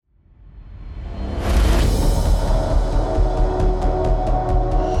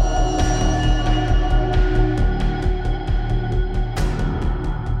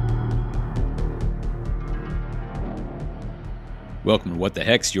Welcome to What the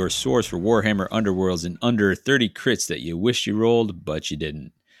Heck's, your source for Warhammer Underworlds and under 30 crits that you wish you rolled, but you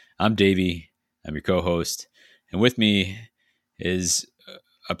didn't. I'm Davey. I'm your co-host. And with me is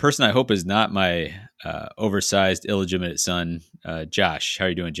a person I hope is not my oversized, illegitimate son, Josh. How are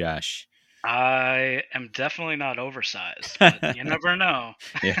you doing, Josh? I am definitely not oversized, but you never know.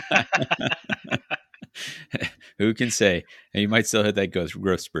 Yeah. Who can say? And you might still hit that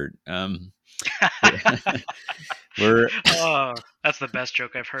growth spurt. That's the best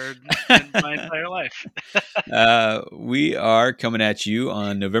joke I've heard in my entire life. We are coming at you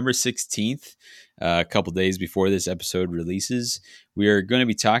on November 16th, a couple days before this episode releases. We are going to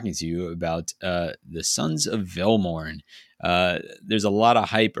be talking to you about the Sons of Velmorn. There's a lot of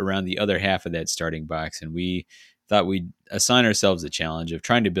hype around the other half of that starting box, and we thought we'd assign ourselves the challenge of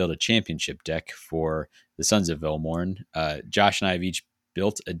trying to build a championship deck for the Sons of Velmorn. Josh and I have each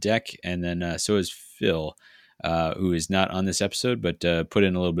built a deck, and then so has Phil, who is not on this episode, but put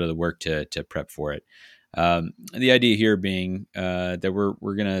in a little bit of the work to prep for it. The idea here being that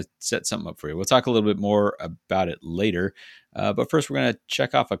we're going to set something up for you. We'll talk a little bit more about it later, but first we're going to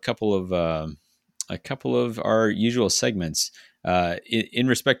check off a couple of our usual segments. In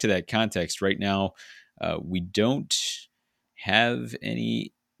respect to that context, right now we don't have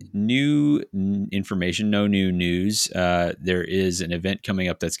any new information, no new news. There is an event coming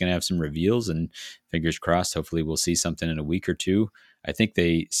up that's going to have some reveals, and fingers crossed, hopefully we'll see something in a week or two. I think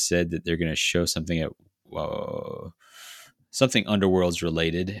they said that they're going to show something at something Underworlds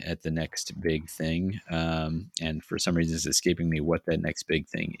related at the next big thing. And for some reason it's escaping me what that next big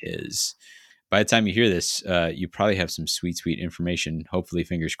thing is. By the time you hear this, you probably have some sweet information, hopefully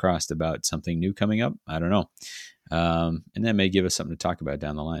fingers crossed, about something new coming up. I don't know. And that may give us something to talk about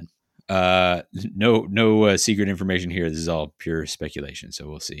down the line. No secret information here. This is all pure speculation, so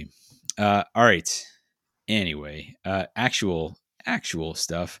we'll see. All right. Anyway, actual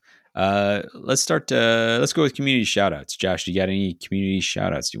stuff. Let's start. Let's go with community shoutouts. Josh, do you got any community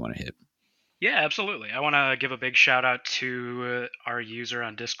shoutouts you want to hit? Yeah, absolutely. I want to give a big shout out to our user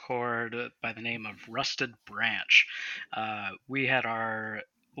on Discord by the name of Rusted Branch. We had our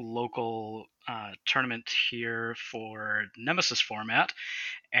local tournament here for Nemesis format,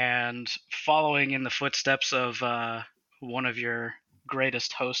 and following in the footsteps of one of your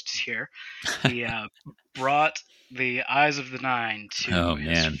greatest hosts here, he brought the Eyes of the Nine to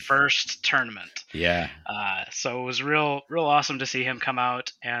his first tournament. Yeah. So it was real awesome to see him come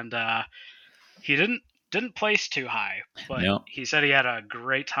out, and he didn't place too high, but he said he had a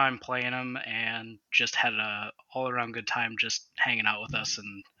great time playing them and just had a all around good time just hanging out with us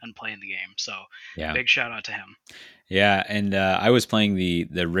and playing the game. So big shout out to him. Yeah, and I was playing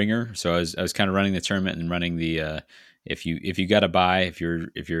the ringer, so I was kind of running the tournament and running the if you got a buy, if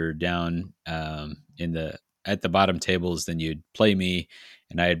you're down at the bottom tables, then you'd play me,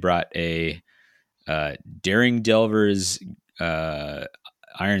 and I had brought a Daring Delvers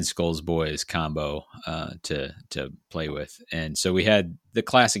Iron Skulls Boys combo to play with. And so we had the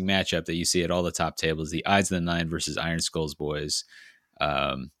classic matchup that you see at all the top tables, the Eyes of the Nine versus Iron Skulls Boys.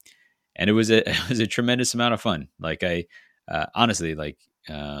 And it was a tremendous amount of fun. Like I honestly, like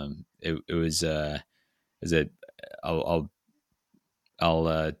it was I'll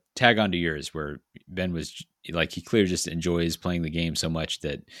tag onto yours, where Ben was like, he clearly just enjoys playing the game so much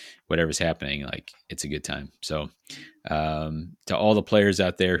that whatever's happening, like, it's a good time. So to all the players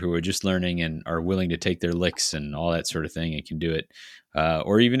out there who are just learning and are willing to take their licks and all that sort of thing and can do it,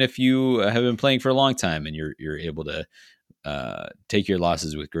 or even if you have been playing for a long time and you're able to take your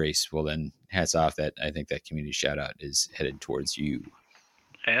losses with grace, well then hats off. That I think that community shout out is headed towards you.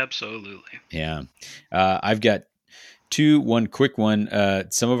 Absolutely. Yeah. I've got one quick one.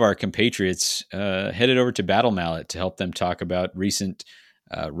 Some of our compatriots headed over to Battle Mallet to help them talk about recent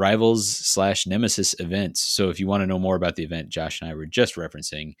Rivals/Nemesis events. So if you want to know more about the event Josh and I were just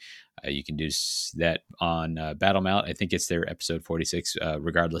referencing, you can do that on Battle Mallet. I think it's their episode 46.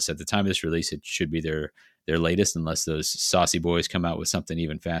 Regardless, at the time of this release, it should be their latest, unless those saucy boys come out with something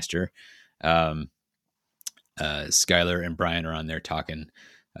even faster. Skylar and Brian are on there talking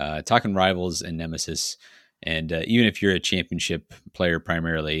Rivals and Nemesis. And even if you're a championship player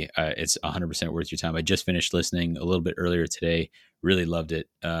primarily, it's 100% worth your time. I just finished listening a little bit earlier today. Really loved it.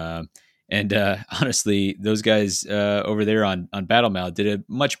 And honestly, those guys over there on Battle Mallet did a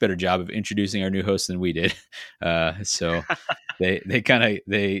much better job of introducing our new host than we did. So they get a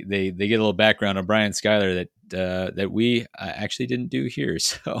little background on Brian Skylar that we actually didn't do here.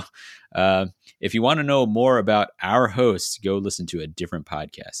 So if you want to know more about our hosts, go listen to a different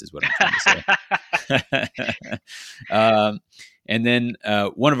podcast, is what I'm trying to say. And then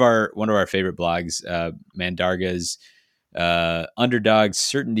one of our favorite blogs, Mandarga's Underdog's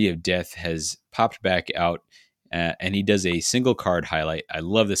Certainty of Death has popped back out, and he does a single card highlight. I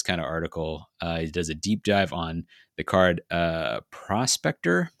love this kind of article. He does a deep dive on the card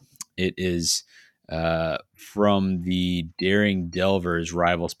Prospector. It is from the Daring Delvers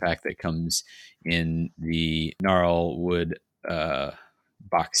Rivals pack that comes in the Gnarlwood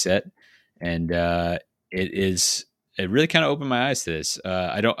box set, and it really kind of opened my eyes to this.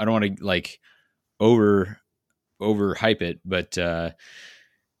 I don't want to like overhype it, but I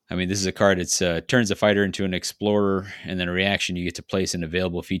mean, this is a card. It's turns a fighter into an explorer, and then a reaction, you get to place an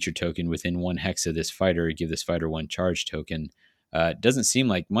available feature token within one hex of this fighter. Give this fighter one charge token. It doesn't seem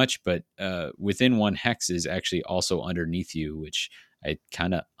like much, but within one hex is actually also underneath you, which I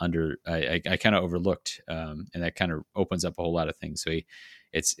kind of I kind of overlooked, and that kind of opens up a whole lot of things. So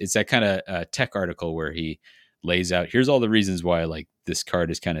it's that kind of tech article where he lays out here's all the reasons why like this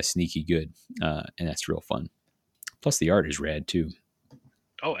card is kind of sneaky good, and that's real fun. Plus, the art is rad too.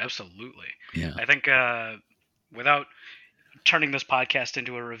 Oh, absolutely. Yeah. I think without turning this podcast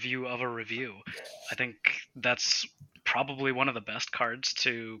into a review of a review, I think that's probably one of the best cards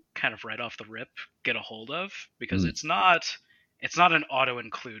to kind of right off the rip get a hold of, because it's not an auto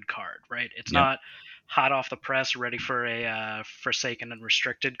include card, right? It's not hot off the press, ready for a Forsaken and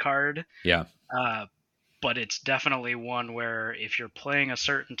Restricted card. Yeah. But it's definitely one where if you're playing a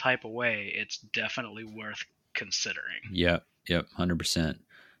certain type of way, it's definitely worth considering. Yep. 100%.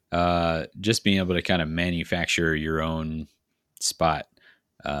 Just being able to kind of manufacture your own spot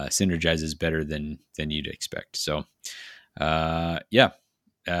synergizes better than you'd expect. So, very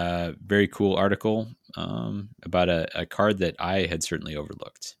cool article about a card that I had certainly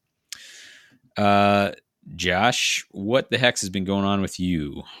overlooked. Josh, what the heck has been going on with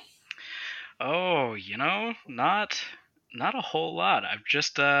you? Oh, not a whole lot. I've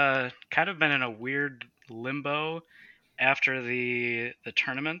just kind of been in a weird limbo after the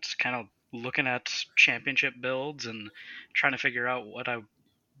tournament, kind of looking at championship builds and trying to figure out what I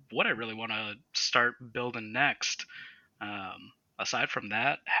really want to start building next. Aside from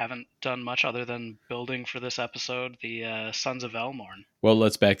that, haven't done much other than building for this episode the Sons of Elmorn. Well,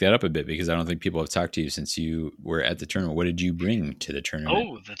 let's back that up a bit, because I don't think people have talked to you since you were at the tournament. What did you bring to the tournament?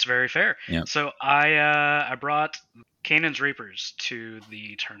 Oh, that's very fair. Yeah. So I brought Canaan's Reapers to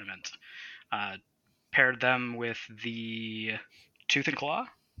the tournament. Paired them with the Tooth and Claw.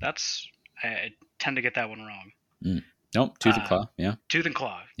 I tend to get that one wrong. Nope, Tooth and Claw. Yeah. Tooth and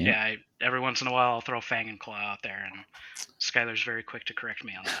Claw. Yeah. Every once in a while, I'll throw Fang and Claw out there, and Skylar's very quick to correct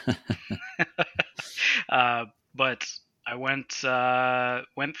me on that. But I went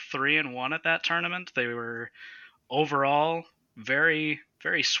 3-1 at that tournament. They were overall very,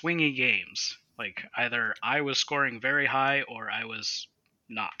 very swingy games. Like either I was scoring very high or I was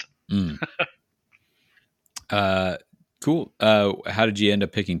not. Cool. How did you end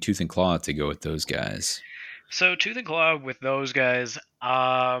up picking Tooth and Claw to go with those guys? So Tooth and Claw with those guys,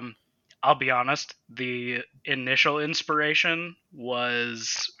 I'll be honest, the initial inspiration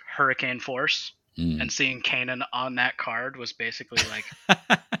was Hurricane Force, and seeing Kanan on that card was basically like,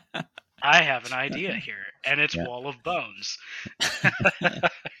 I have an idea here, and it's Wall of Bones.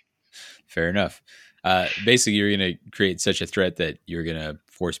 Fair enough. Basically, you're going to create such a threat that you're going to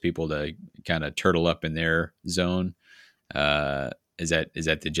force people to kind of turtle up in their zone. Is that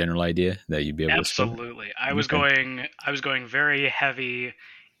the general idea that you'd be able to? Absolutely. I was going very heavy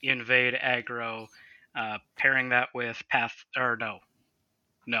invade aggro, pairing that with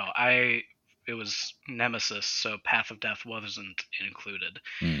it was Nemesis, so Path of Death wasn't included.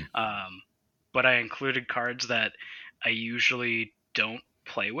 But I included cards that I usually don't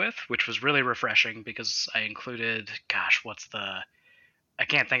play with, which was really refreshing, because I included, I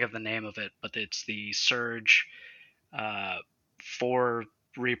can't think of the name of it, but it's the Surge for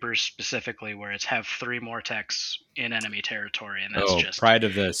Reapers specifically, where it's have 3 Mortex in enemy territory, and that's just Pride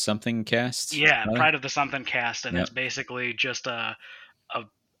of the Something Cast. Yeah, Pride of the Something Cast, and it's basically just a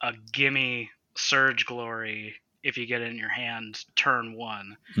gimme Surge Glory if you get it in your hand turn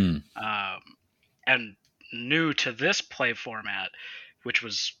 1. And new to this play format, which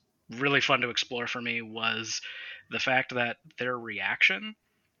was really fun to explore for me, was the fact that their reaction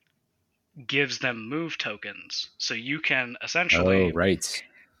gives them move tokens. So you can essentially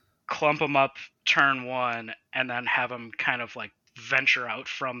clump them up turn 1 and then have them kind of like venture out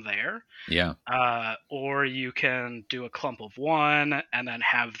from there. Yeah. Or you can do a clump of 1 and then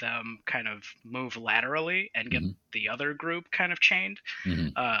have them kind of move laterally and get the other group kind of chained.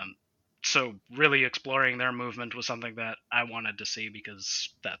 So really exploring their movement was something that I wanted to see, because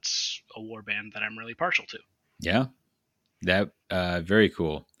that's a warband that I'm really partial to. Yeah. That very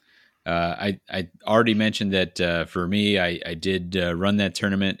cool. I already mentioned that for me, I did run that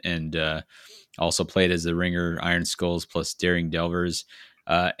tournament and also played as the Ringer Iron Skulls plus Daring Delvers,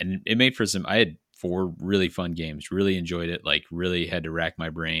 and it made for some. I had 4 really fun games. Really enjoyed it. Like really had to rack my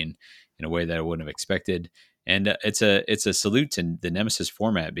brain in a way that I wouldn't have expected. And it's a salute to the Nemesis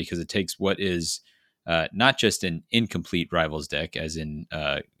format because it takes what is not just an incomplete Rivals deck, as in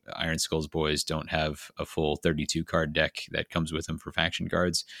Iron Skulls boys don't have a full 32 card deck that comes with them for faction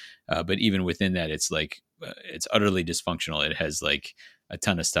cards, but even within that, it's like it's utterly dysfunctional. It has like a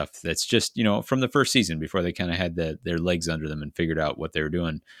ton of stuff that's just from the first season before they kind of had their legs under them and figured out what they were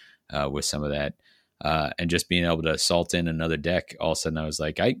doing with some of that, and just being able to salt in another deck. All of a sudden, I was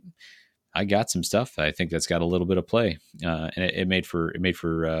like, I got some stuff. I think that's got a little bit of play, and it made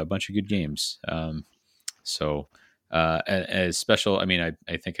for a bunch of good games. So as special, I mean,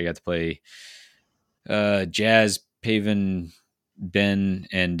 I think I got to play Jazz, Paven, Ben,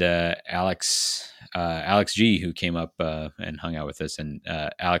 and Alex G, who came up and hung out with us, and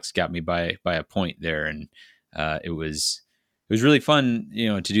Alex got me by a point there, and it was really fun,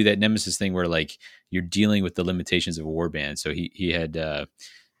 to do that Nemesis thing where like you're dealing with the limitations of a warband. So he had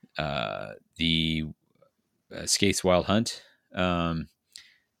the Skaith's Wild Hunt.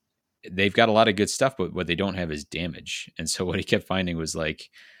 They've got a lot of good stuff, but what they don't have is damage. And so what he kept finding was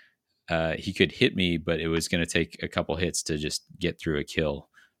like he could hit me, but it was going to take a couple hits to just get through a kill,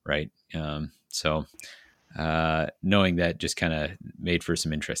 right? So knowing that just kind of made for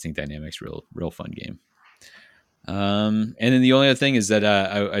some interesting dynamics. Real fun game. And then the only other thing is that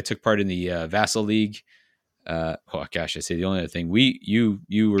I took part in the Vassal League. Oh gosh, I say the only other thing. You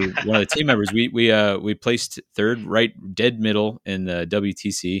were one of the team members. We placed third, right, dead middle in the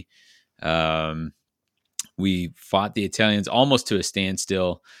WTC. We fought the Italians almost to a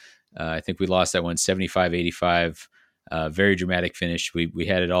standstill. I think we lost that one 75-85. Very dramatic finish. We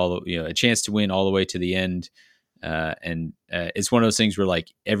had it all, a chance to win all the way to the end. And it's one of those things where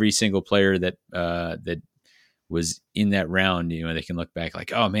like every single player that was in that round, they can look back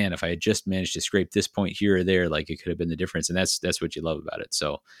like, oh man, if I had just managed to scrape this point here or there, like it could have been the difference. And that's what you love about it.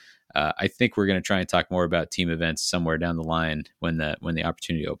 So I think we're going to try and talk more about team events somewhere down the line when the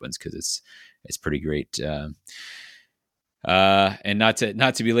opportunity opens, because it's pretty great. And not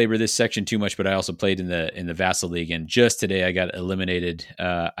to belabor this section too much, but I also played in the Vassal League, and just today I got eliminated.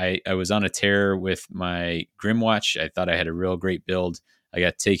 I was on a tear with my Grimwatch. I thought I had a real great build. I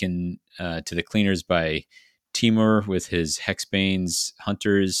got taken to the cleaners by Timur with his Hexbane's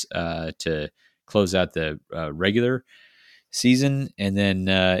Hunters to close out the regular season, and then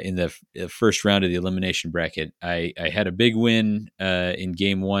in the first round of the elimination bracket, I had a big win in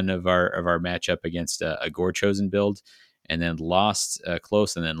game 1 of our matchup against a Gore Chosen build, and then lost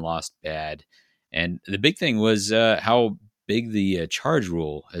close, and then lost bad. And the big thing was how big the charge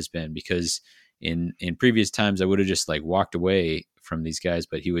rule has been, because in previous times I would have just like walked away from these guys,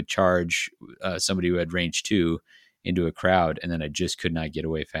 but he would charge somebody who had range 2 into a crowd, and then I just could not get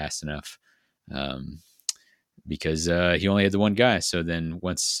away fast enough because he only had the one guy. So then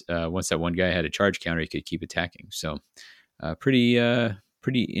once that one guy had a charge counter, he could keep attacking. So pretty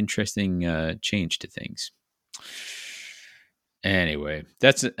interesting change to things. Anyway,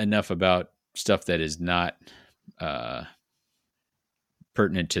 that's enough about stuff that is not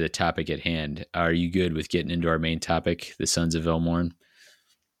pertinent to the topic at hand. Are you good with getting into our main topic, the Sons of Elmorn?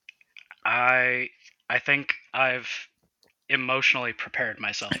 I think I've emotionally prepared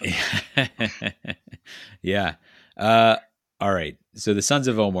myself. Yeah. All right. So the Sons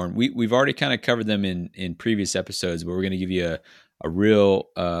of Elmorn, we've already kind of covered them in previous episodes, but we're going to give you a real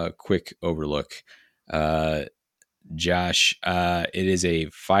quick overlook. Josh, it is a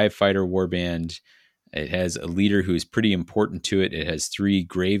 5-fighter warband. It has a leader who is pretty important to it. It has 3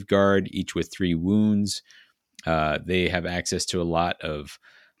 Graveguard, each with 3 wounds. They have access to a lot of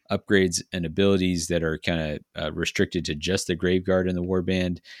upgrades and abilities that are kind of restricted to just the Graveguard in the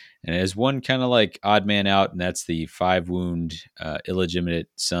warband. And it has one kind of like odd man out, and that's the 5-wound illegitimate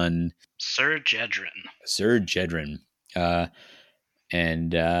son, Sir Jedrin.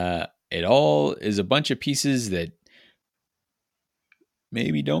 And it all is a bunch of pieces that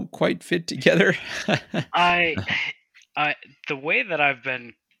maybe don't quite fit together. I the way that I've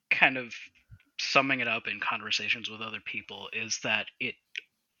been kind of summing it up in conversations with other people is that it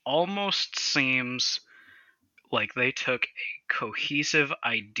almost seems like they took a cohesive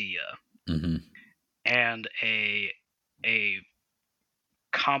idea and a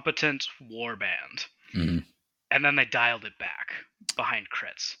competent warband, and then they dialed it back behind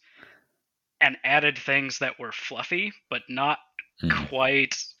crits and added things that were fluffy but not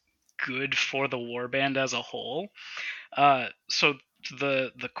quite good for the warband as a whole. So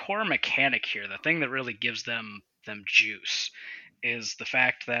the core mechanic here, the thing that really gives them juice, is the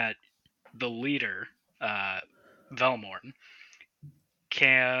fact that the leader, Velmorn,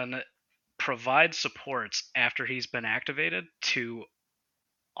 can provide supports after he's been activated to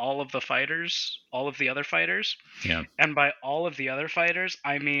all of the fighters, all of the other fighters. Yeah. And by all of the other fighters,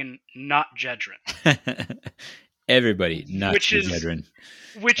 I mean not Jedrin. Everybody, not which is Jedrin.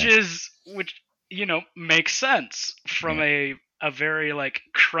 which makes sense from a very like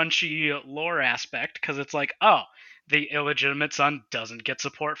crunchy lore aspect, because it's like, oh, the illegitimate son doesn't get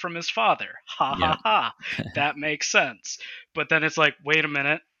support from his father. Ha Yeah. ha ha. That makes sense. But then it's like, wait a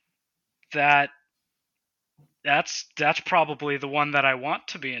minute, that's probably the one that I want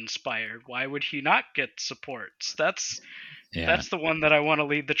to be inspired. Why would he not get supports? That's the one that I want to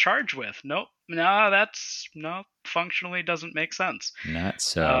lead the charge with. Nope. No, functionally doesn't make sense. Not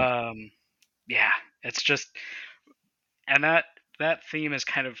so. Yeah, it's just, and that theme is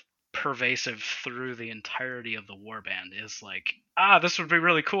kind of pervasive through the entirety of the warband. Is like, this would be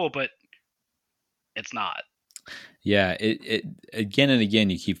really cool, but it's not. Yeah, it again and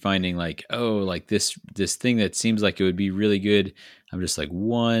again you keep finding like, oh, like this thing that seems like it would be really good. I'm just like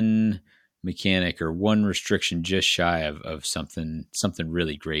one mechanic or one restriction just shy of something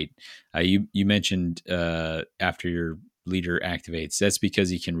really great. You mentioned after your leader activates, that's because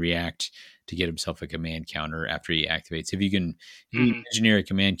he can react to get himself a command counter after he activates. If you engineer a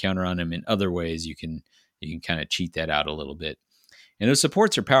command counter on him in other ways, you can kind of cheat that out a little bit. And those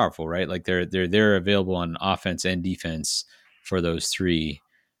supports are powerful, right? Like they're available on offense and defense for those three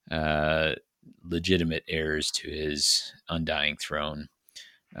legitimate heirs to his undying throne.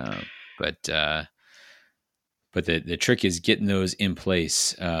 But the trick is getting those in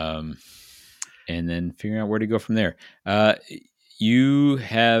place, and then figuring out where to go from there. You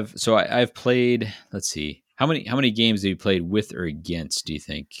have, so I've played. Let's see, how many games have you played with or against? Do you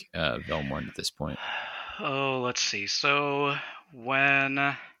think Velmorn at this point? Oh, let's see. So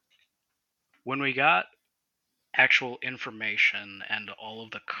when we got actual information and all of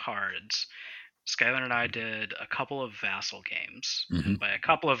the cards, Skylar and I did a couple of vassal games. Mm-hmm. And by a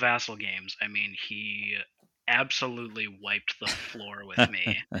couple of vassal games, I mean he absolutely wiped the floor with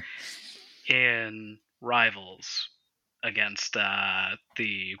me in Rivals against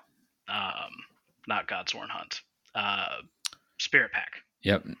the not Godsworn Hunt, Spirit Pack.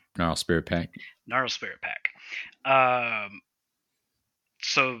 Yep, Gnarl Spirit Pack.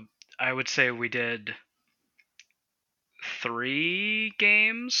 So I would say we did 3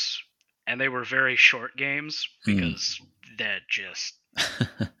 games, and they were very short games because that just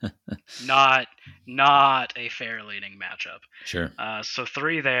not a fair leading matchup. Sure. So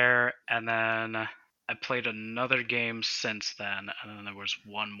 3 there, and then I played another game since then, and then there was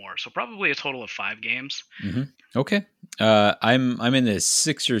one more. So probably a total of 5 games. Mm-hmm. Okay. I'm in the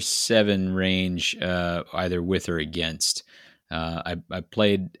 6 or 7 range, either with or against. I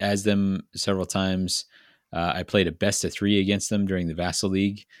played as them several times. I played a best of 3 against them during the Vassal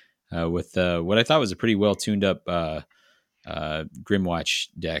League with what I thought was a pretty well tuned up Grimwatch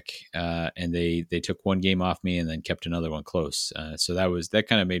deck, and they took one game off me and then kept another one close. So that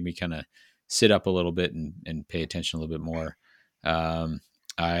kind of made me kind of sit up a little bit and pay attention a little bit more.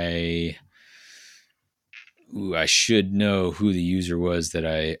 I should know who the user was that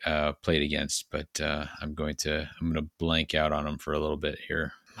I played against, but I'm going to blank out on him for a little bit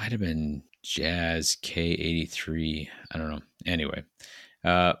here. Might have been Jazz K83. I don't know. Anyway,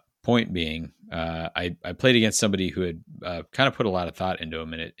 point being, I played against somebody who had kind of put a lot of thought into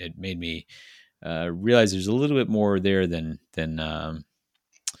him, and it made me realize there's a little bit more there than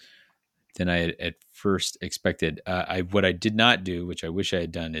I had at first expected. What I did not do, which I wish I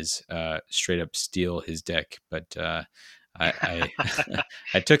had done, is straight up steal his deck. But I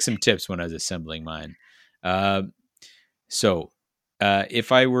I took some tips when I was assembling mine. So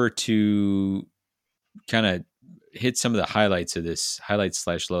if I were to kind of hit some of the highlights of this,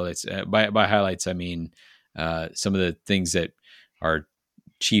 highlights/lowlights. By highlights, I mean some of the things that are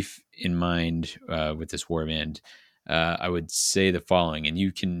chief in mind with this warband. I would say the following, and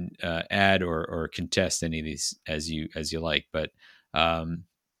you can add or contest any of these as you like. But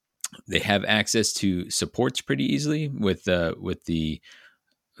they have access to supports pretty easily with the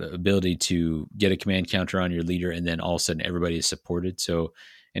ability to get a command counter on your leader, and then all of a sudden everybody is supported. So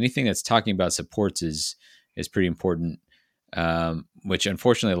anything that's talking about supports is pretty important. Which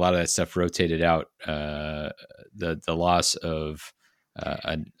unfortunately a lot of that stuff rotated out. The loss of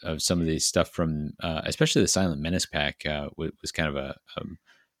some of these stuff from especially the Silent Menace pack was kind of a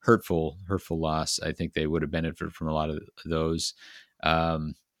hurtful loss. I think they would have benefited from a lot of those.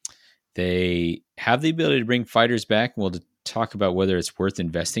 They have the ability to bring fighters back. We'll talk about whether it's worth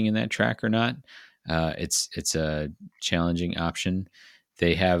investing in that track or not. It's a challenging option.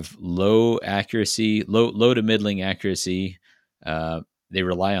 They have low accuracy, low to middling accuracy. They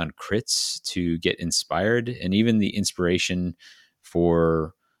rely on crits to get inspired, and even the inspiration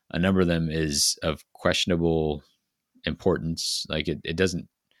for a number of them is of questionable importance. Like it doesn't,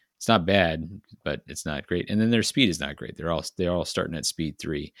 it's not bad, but it's not great. And then their speed is not great. They're all starting at speed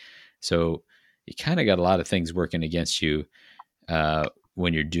 3, so you kind of got a lot of things working against you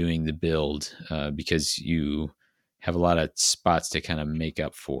when you're doing the build because you have a lot of spots to kind of make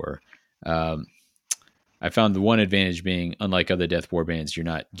up for. I found the one advantage being, unlike other Death Warbands, you're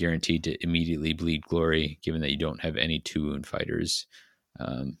not guaranteed to immediately bleed glory, given that you don't have any 2-wound fighters.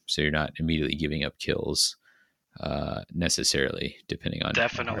 So you're not immediately giving up kills necessarily, depending on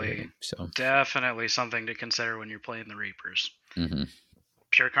Definitely something to consider when you're playing the Reapers. Mm-hmm.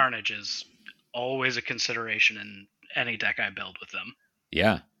 Pure Carnage is always a consideration in any deck I build with them.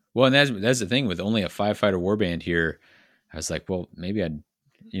 Yeah. Well, and that's the thing with only a 5-fighter warband here. I was like, well, maybe I'd,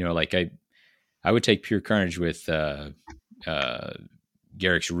 I would take Pure Carnage with Garrick's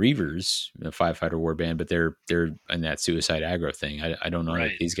Reavers, the 5-fighter warband, but they're in that suicide aggro thing. I don't know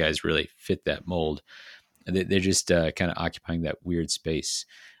if these guys really fit that mold. They're just kind of occupying that weird space.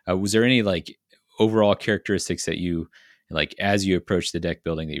 Was there any like overall characteristics that you like as you approach the deck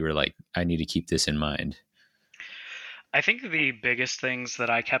building that you were like, I need to keep this in mind? I think the biggest things that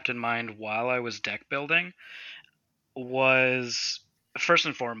I kept in mind while I was deck building was, first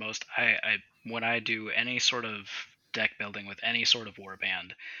and foremost, I when I do any sort of deck building with any sort of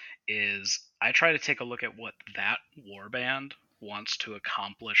warband, is I try to take a look at what that warband wants to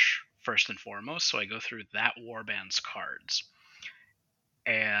accomplish first and foremost. So I go through that warband's cards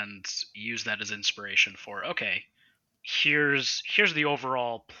and use that as inspiration for, okay, here's the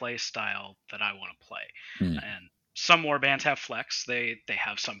overall play style that I want to play. And some warbands have flex. They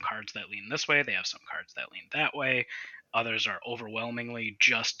have some cards that lean this way, they have some cards that lean that way. Others are overwhelmingly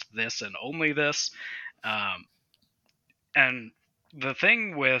just this and only this. And the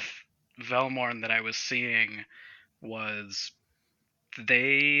thing with Velmorn that I was seeing was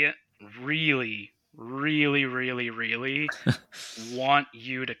they really, really, really, really want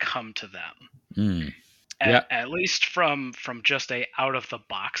you to come to them. At least from just a out of the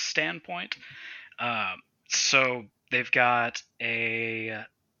box standpoint. So they've got a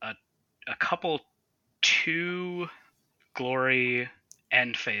couple 2 glory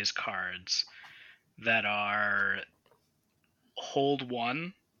end phase cards that are hold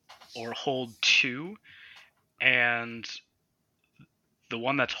 1 or hold 2, and the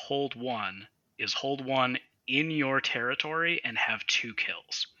one that's hold 1 is hold 1 in your territory and have 2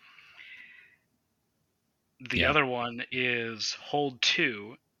 kills. The other one is hold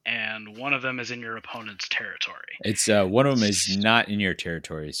 2, and one of them is in your opponent's territory. It's one of them is not in your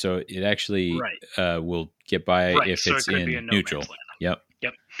territory, so it actually will get by if it's in neutral. Yep.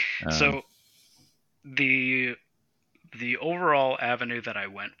 So the overall avenue that I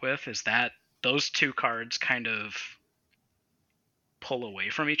went with is that those 2 cards kind of pull away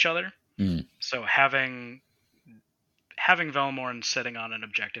from each other. So having Velmorn sitting on an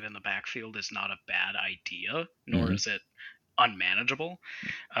objective in the backfield is not a bad idea, nor is it unmanageable.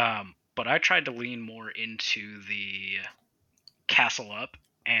 But I tried to lean more into the castle up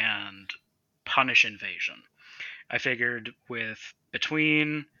and punish invasion. I figured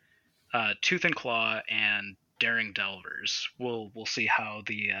between Tooth and Claw and Daring Delvers, we'll see how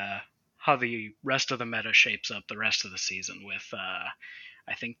the rest of the meta shapes up the rest of the season with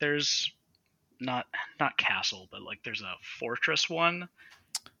I think there's not castle, but like there's a fortress one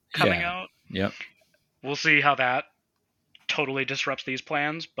coming out. Yep. We'll see how that totally disrupts these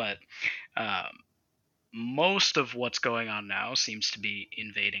plans, but most of what's going on now seems to be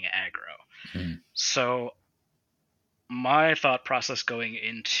invading aggro. So my thought process going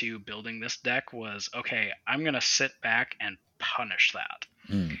into building this deck was, okay, I'm going to sit back and punish that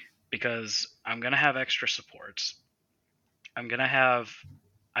because I'm going to have extra supports.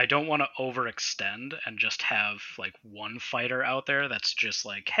 I don't want to overextend and just have like one fighter out there that's just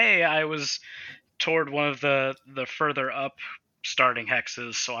like, hey, I was toward one of the further up starting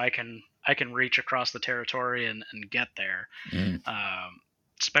hexes, so I can reach across the territory and get there,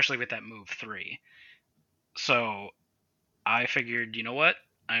 especially with that move 3. So I figured, you know what,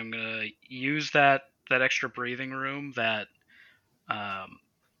 I'm gonna use that extra breathing room that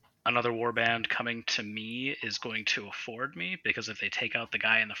another warband coming to me is going to afford me, because if they take out the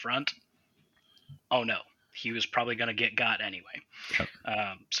guy in the front, oh no, he was probably going to get got anyway.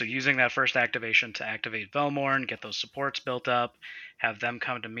 So using that first activation to activate Velmorn, get those supports built up, have them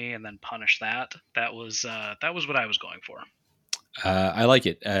come to me, and then punish that. That was what I was going for. I like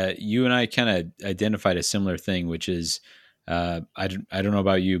it. You and I kind of identified a similar thing, which is I don't know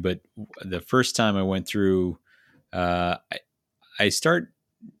about you, but the first time I went through, I start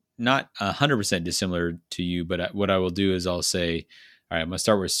not 100% dissimilar to you, but what I will do is I'll say, all right, I'm going to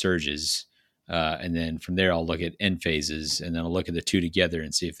start with surges. And then from there, I'll look at end phases, and then I'll look at the two together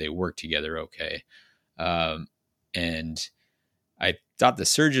and see if they work together okay. And I thought the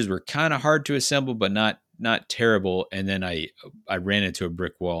surges were kind of hard to assemble, but not terrible. And then I ran into a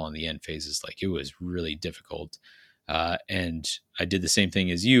brick wall on the end phases. Like, it was really difficult. And I did the same thing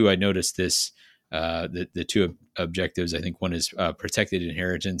as you. I noticed this. The two objectives. I think one is protected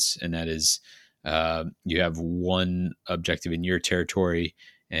inheritance, and that is you have one objective in your territory,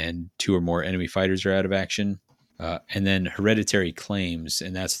 and two or more enemy fighters are out of action. And then hereditary claims,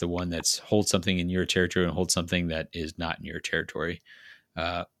 and that's the one that's hold something in your territory and hold something that is not in your territory.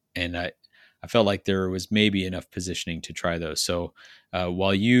 And I felt like there was maybe enough positioning to try those. So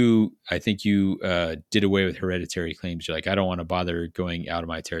while I think you did away with hereditary claims, you're like, I don't want to bother going out of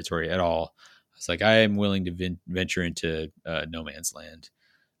my territory at all. I was like, I am willing to venture into no man's land.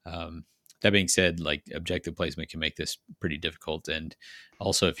 That being said, like, objective placement can make this pretty difficult. And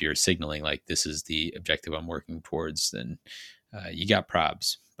also, if you're signaling like this is the objective I'm working towards, then you got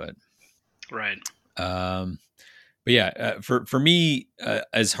probs. Right. But yeah, for me,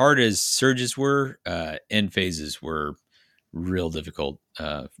 as hard as surges were, end phases were real difficult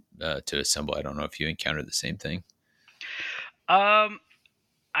to assemble. I don't know if you encountered the same thing.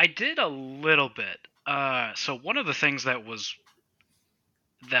 I did a little bit. So one of the things that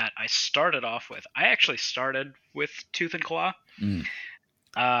I started off with, I actually started with Tooth and Claw,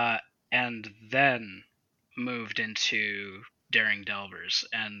 and then moved into Daring Delvers.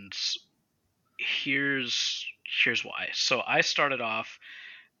 And here's why. So I started off.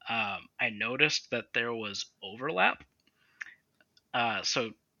 I noticed that there was overlap. So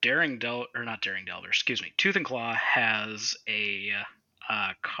not Daring Delver, excuse me. Tooth and Claw has a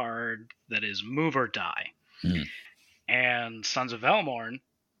card that is move or die, and Sons of Elmorn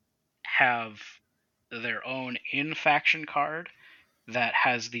have their own in-faction card that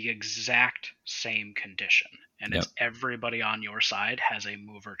has the exact same condition, and it's everybody on your side has a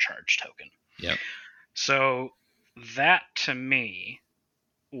move or charge token. Yep. So that to me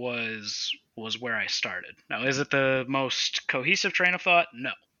was where I started. Now, is it the most cohesive train of thought?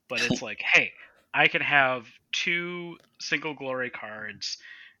 No, but it's like, hey, I can have two single glory cards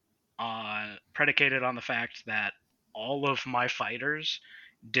predicated on the fact that all of my fighters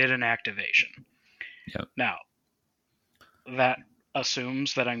did an activation. Yep. Now, that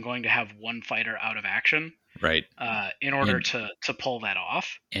assumes that I'm going to have one fighter out of action, right? In order to pull that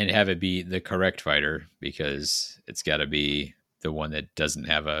off, and have it be the correct fighter, because it's got to be the one that doesn't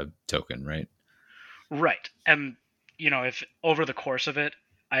have a token, right? Right. And if over the course of it,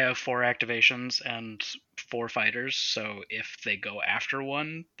 I have 4 activations and 4 fighters, so if they go after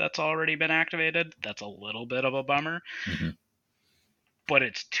one that's already been activated, that's a little bit of a bummer. Mm-hmm. But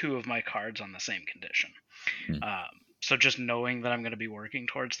it's 2 of my cards on the same condition. So just knowing that I'm going to be working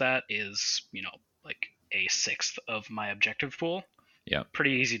towards that is, like a 1/6 of my objective pool. Yeah.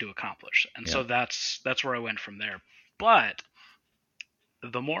 Pretty easy to accomplish. And so that's where I went from there. But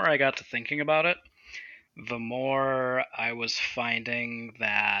the more I got to thinking about it, the more I was finding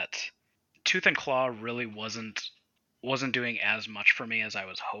that Tooth and Claw really wasn't doing as much for me as I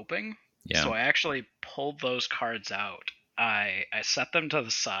was hoping. Yeah. So I actually pulled those cards out. I set them to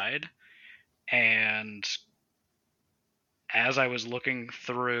the side, and as I was looking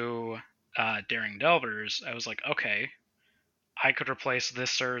through Daring Delvers, I was like, okay, I could replace this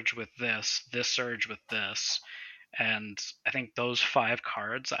surge with this surge with this, and I think those 5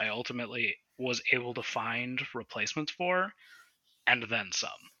 cards I ultimately was able to find replacements for, and then some.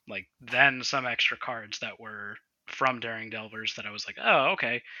 Like, then some extra cards that were from Daring Delvers that I was like, oh,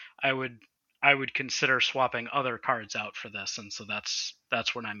 okay, I would consider swapping other cards out for this, and so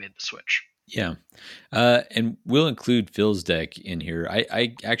that's when I made the switch. Yeah. And we'll include Phil's deck in here.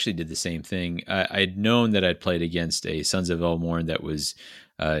 I actually did the same thing. I'd known that I'd played against a Sons of Elmorn that was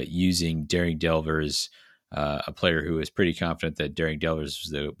using Daring Delvers, a player who was pretty confident that Daring Delvers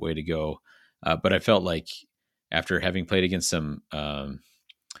was the way to go. But I felt like after having played against some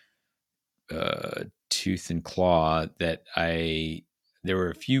Tooth and Claw, that there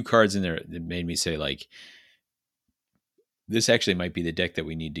were a few cards in there that made me say, like, this actually might be the deck that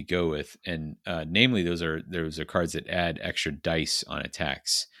we need to go with. And namely, those are cards that add extra dice on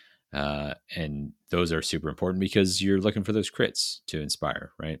attacks. And those are super important because you're looking for those crits to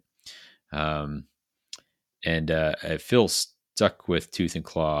inspire, right? And Phil stuck with Tooth and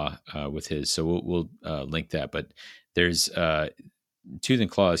Claw with his, so we'll link that. But There's Tooth and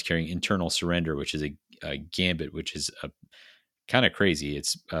Claw is carrying Internal Surrender, which is a gambit, which is a kind of crazy.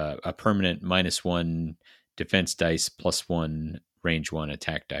 It's a permanent -1 defense dice +1 range 1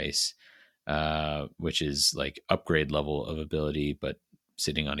 attack dice, which is like upgrade level of ability, but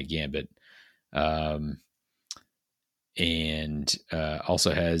sitting on a gambit. And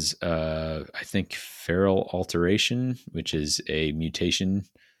also has, I think, Feral Alteration, which is a mutation.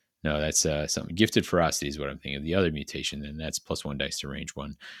 No, that's something. Gifted Ferocity is what I'm thinking of. The other mutation, and that's +1 dice to range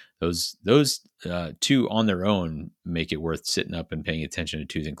 1. Those two on their own make it worth sitting up and paying attention to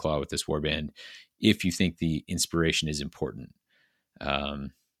Tooth and Claw with this warband if you think the inspiration is important,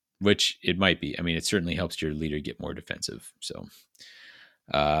 which it might be. I mean, it certainly helps your leader get more defensive. So,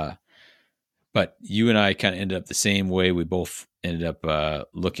 but you and I kind of ended up the same way. We both ended up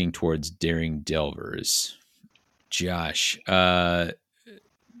looking towards Daring Delvers. Josh,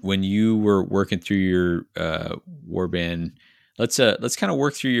 when you were working through your warband, let's kind of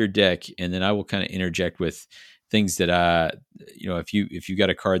work through your deck, and then I will kind of interject with things that if you got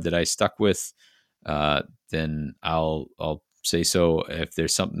a card that I stuck with, then I'll say so. If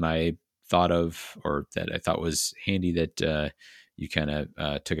there's something I thought of or that I thought was handy that you kind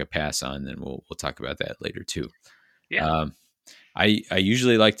of took a pass on, then we'll talk about that later too. Yeah. I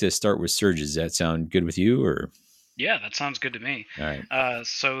usually like to start with surges. Does that sound good with you, or? Yeah, that sounds good to me. All right.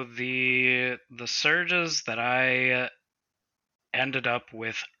 So the surges that I ended up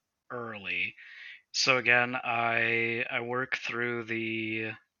with early. So again, I work through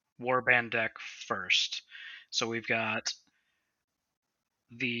the warband deck first. So we've got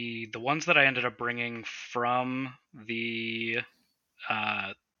the ones that I ended up bringing from the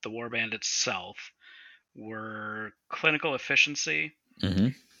warband itself were Clinical Efficiency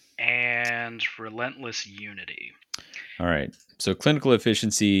and Relentless Unity. All right. So Clinical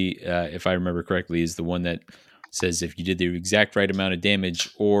Efficiency, if I remember correctly, is the one that says if you did the exact right amount of damage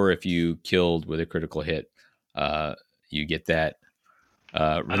or if you killed with a critical hit, you get that.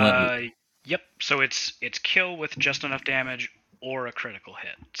 Yep. So it's kill with just enough damage or a critical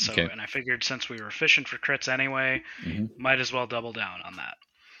hit. So, okay. And I figured since we were efficient for crits anyway, might as well double down on that.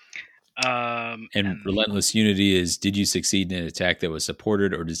 And Relentless Unity is, did you succeed in an attack that was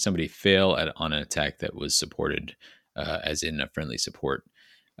supported, or did somebody fail on an attack that was supported, as in a friendly support?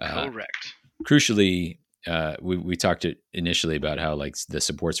 Correct. Crucially, we talked initially about how like the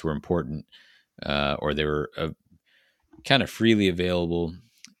supports were important, or they were kind of freely available.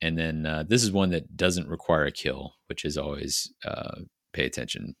 And then this is one that doesn't require a kill, which is always pay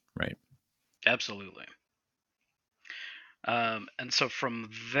attention, right? Absolutely. And so from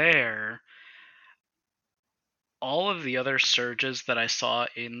there, all of the other surges that I saw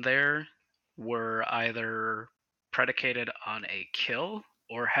in there were either predicated on a kill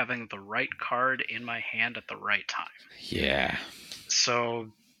or having the right card in my hand at the right time. Yeah.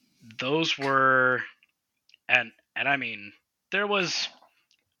 So those were, and I mean, there's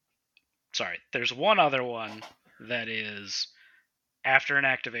one other one that is after an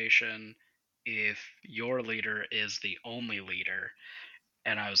activation, if your leader is the only leader,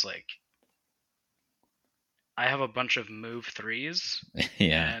 and I was like, I have a bunch of move 3s,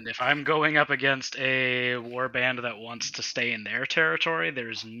 yeah. and if I'm going up against a warband that wants to stay in their territory,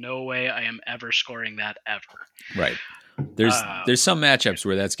 there's no way I am ever scoring that ever. Right. There's some matchups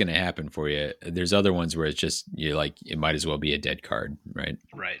where that's going to happen for you. There's other ones where it's just you like it might as well be a dead card, right?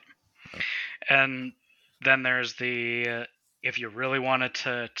 Right. And then there's the if you really wanted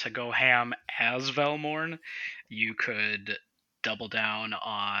to go ham as Velmorn, you could double down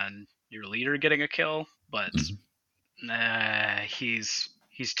on your leader getting a kill, but he's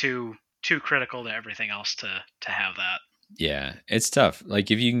too critical to everything else to have that. Yeah, it's tough. Like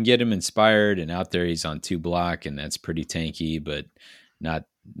if you can get him inspired and out there, he's on 2 block, and that's pretty tanky, but not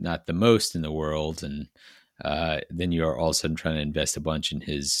the most in the world. And then you are all of a sudden trying to invest a bunch in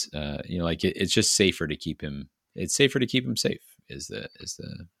his. Like it's just safer to keep him. It's safer to keep him safe. Is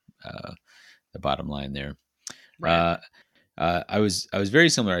the bottom line there. Right. I was very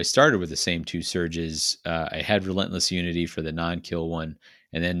similar. I started with the same 2 surges. I had Relentless Unity for the non-kill one,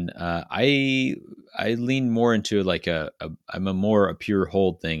 and then I leaned more into like I'm a pure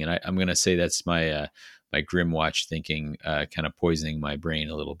hold thing, and I'm gonna say that's my my Grimwatch thinking, kind of poisoning my brain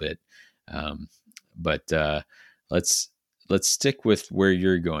a little bit. But let's stick with where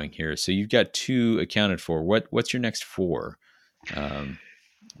you're going here. So you've got 2 accounted for. What's your next 4? How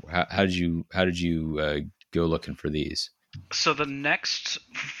did you go looking for these? So the next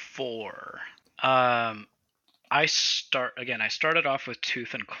 4, I started off with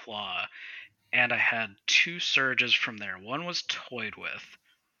Tooth and Claw, and I had 2 surges from there. One was Toyed With,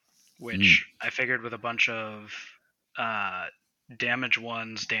 which I figured with a bunch of uh, damage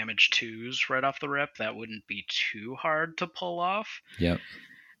 1s, damage 2s right off the rip, that wouldn't be too hard to pull off. Yep.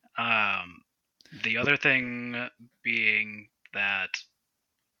 The other thing being that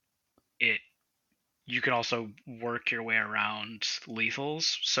it you can also work your way around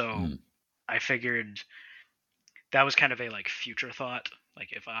lethals. So Mm. I figured that was kind of a like future thought.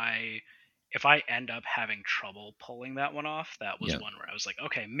 Like if I end up having trouble pulling that one off, that was Yep. one where I was like,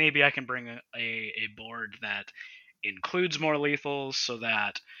 okay, maybe I can bring a board that includes more lethals so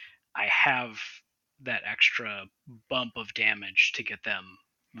that I have that extra bump of damage to get them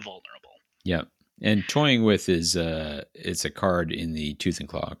vulnerable. Yep. And toying with is it's a card in the Tooth and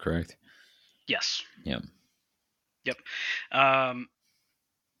Claw, correct? Yes. Yep. Yep. Um,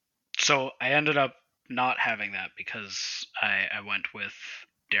 so I ended up not having that because I went with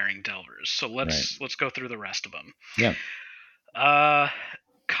Daring Delvers. So Right. let's go through the rest of them. Yep. Uh,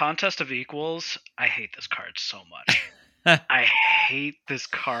 Contest of Equals. I hate this card so much. I hate this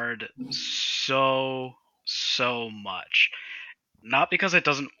card so much. Not because it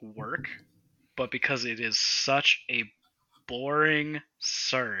doesn't work, but because it is such a boring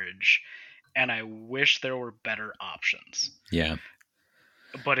surge, and I wish there were better options. Yeah.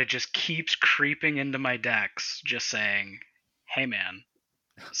 But it just keeps creeping into my decks, just saying, "Hey man,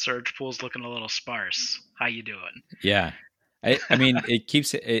 surge pool's looking a little sparse. How you doing?" Yeah. I mean,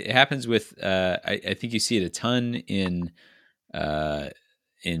 it happens with I think you see it a ton uh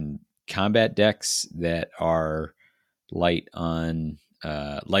in combat decks that are light on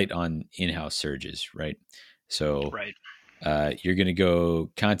in-house surges, right? So Right. you're going to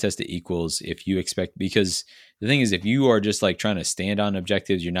go contest to equals if you expect, because the thing is, if you are just like trying to stand on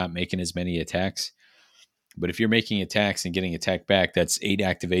objectives, you're not making as many attacks. But if you're making attacks and getting attacked back, that's 8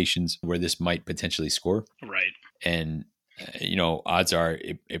 activations where this might potentially score. Right. And odds are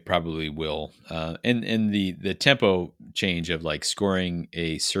it probably will. And the tempo change of like scoring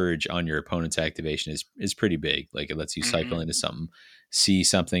a surge on your opponent's activation is pretty big. Like it lets you Mm-hmm. cycle into something, see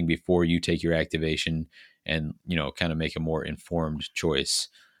something before you take your activation, and kind of make a more informed choice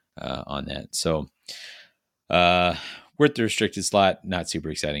on that. So we're at the restricted slot, not super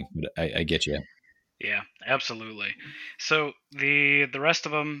exciting, but I get you. Yeah, absolutely. So the rest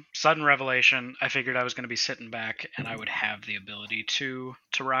of them, sudden revelation. I figured I was going to be sitting back and I would have the ability to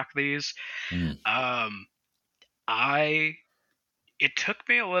rock these. Mm, Um, I It took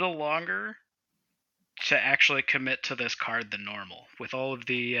me a little longer to actually commit to this card than normal with all of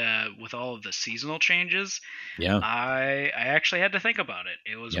the seasonal changes. yeah, I actually had to think about it.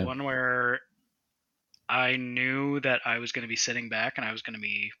 It was yeah, one where I knew that I was going to be sitting back and I was going to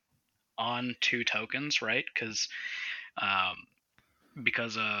be on 2 tokens, right? Um,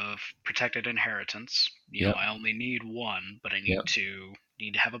 because of protected inheritance, yep, I only need one, but I yep.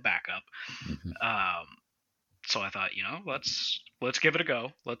 need to have a backup. Hmm. Um, so I thought, let's give it a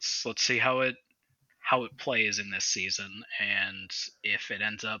go. Let's see how it plays in this season, and if it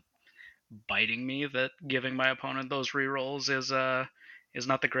ends up biting me that giving my opponent those rerolls is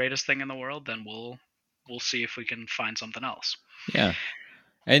not the greatest thing in the world, then we'll see if we can find something else. Yeah.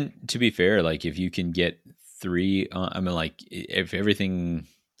 And to be fair, like if you can get 3, I mean, like if everything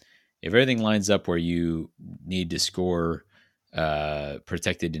lines up where you need to score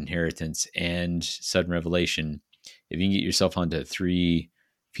protected inheritance and sudden revelation, if you can get yourself onto 3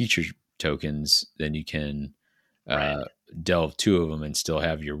 feature tokens, then you can Right. uh, delve 2 of them and still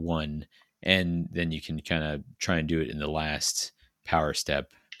have your 1, and then you can kind of try and do it in the last power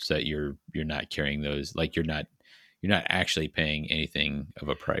step so that you're not carrying those, like you're not actually paying anything of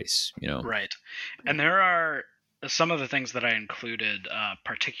a price. Right. And there are some of the things that I included,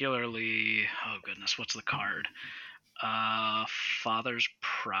 particularly, oh goodness, what's the card? Father's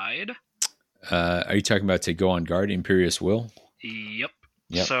Pride. Are you talking about to go on guard, Imperious Will? Yep.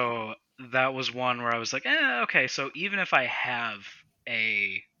 Yep. So that was one where I was like, okay, so even if I have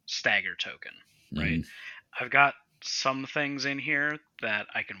a stagger token, right? Hmm. I've got some things in here that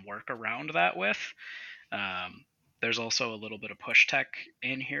I can work around that with. Um, there's also a little bit of push tech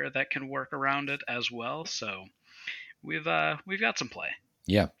in here that can work around it as well. So we've got some play.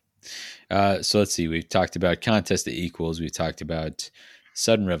 Yeah. So let's see. We've talked about contest to equals. We've talked about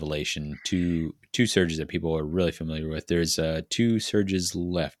sudden revelation. Two surges that people are really familiar with. There's 2 surges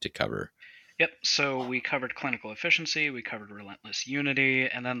left to cover. Yep, so we covered clinical efficiency, we covered relentless unity,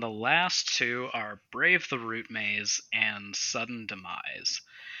 and then the last 2 are Brave the Root Maze and Sudden Demise.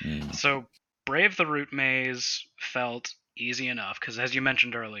 Mm. So Brave the Root Maze felt easy enough because, as you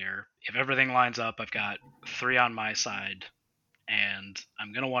mentioned earlier, if everything lines up, I've got 3 on my side, and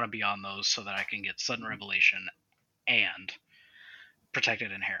I'm going to want to be on those so that I can get Sudden Revelation and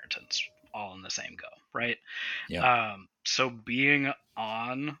Protected Inheritance. all in the same go, right? Yeah. So being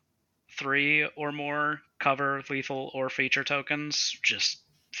on 3 or more cover, lethal, or feature tokens just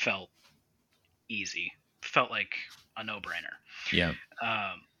felt easy. Felt like a no-brainer. Yeah.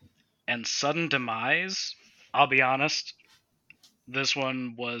 And Sudden Demise, I'll be honest, this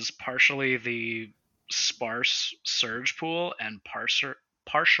one was partially the sparse surge pool and partially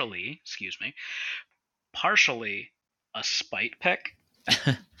a spite pick,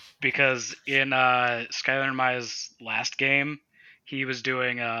 because in Skylar Mai's last game, he was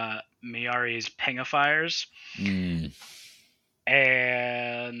doing Miyari's Pingifiers, Mm.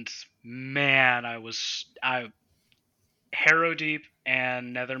 and man, Harrow Deep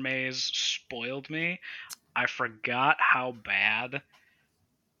and Nether Maze spoiled me. I forgot how bad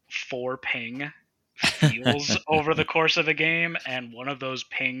 4 ping feels over the course of a game, and one of those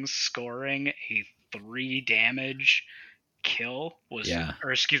pings scoring a 3 damage kill was, Yeah.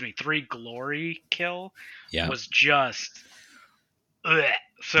 or excuse me, 3 glory kill Yeah. was just. Ugh.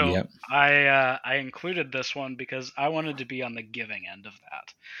 So Yep. I included this one because I wanted to be on the giving end of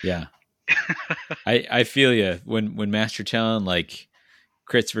that. Yeah. I feel you when Master Talon like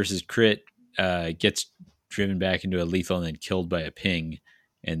crits versus crit gets driven back into a lethal and then killed by a ping,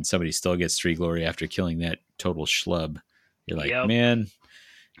 and somebody still gets 3 glory after killing that total schlub. You're like, Yep. man,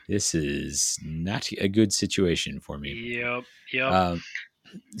 this is not a good situation for me. Yep.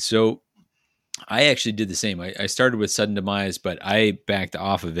 So I actually did the same. I started with Sudden Demise, but I backed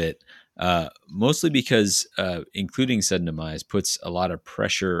off of it mostly because including Sudden Demise puts a lot of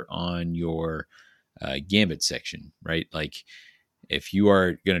pressure on your Gambit section, right? Like if you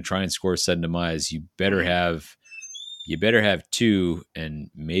are going to try and score Sudden Demise, you better have 2, and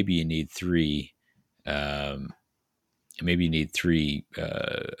maybe you need 3. Maybe you need 3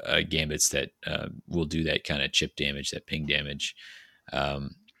 gambits that will do that kind of chip damage, that ping damage.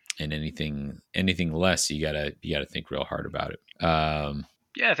 And anything less, you gotta think real hard about it.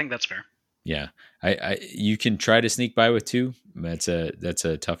 Yeah, I think that's fair. Yeah, I you can try to sneak by with 2. That's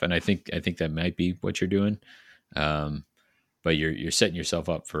a tough, and I think that might be what you're doing. But you're setting yourself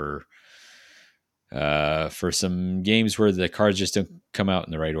up for some games where the cards just don't come out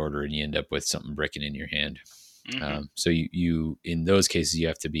in the right order, and you end up with something breaking in your hand. Mm-hmm. So you in those cases you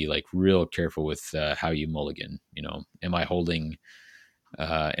have to be like real careful with how you mulligan. Am I holding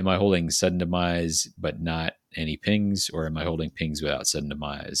Sudden Demise but not any pings, or am I holding pings without Sudden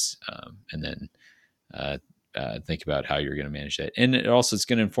Demise? And then think about how you're going to manage that. And it's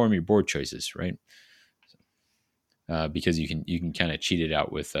going to inform your board choices, right? Because you can kind of cheat it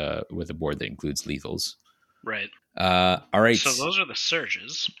out with a board that includes lethals. Right. All right. So those are the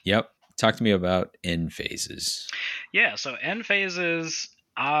surges. Yep. Talk to me about end phases. Yeah. So end phases,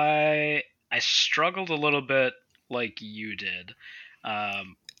 I struggled a little bit like you did.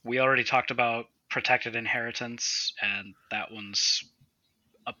 We already talked about Protected Inheritance, and that one's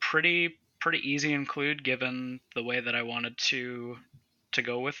a pretty easy include given the way that I wanted to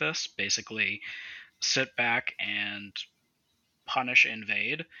go with this. Basically, sit back and punish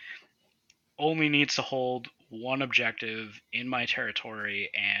invade. Only needs to hold 1 objective in my territory,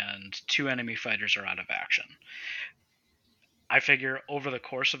 and 2 enemy fighters are out of action. I figure over the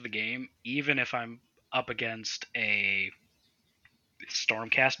course of the game, even if I'm up against a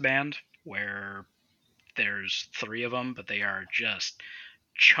Stormcast band where there's 3 of them, but they are just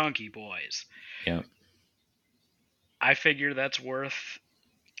chunky boys. Yeah. I figure that's worth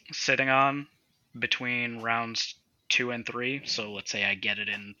sitting on between rounds 2 and 3. So let's say I get it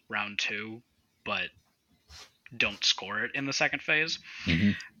in round 2, but don't score it in the second phase.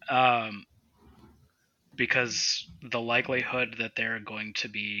 Mm-hmm. Because the likelihood that they're going to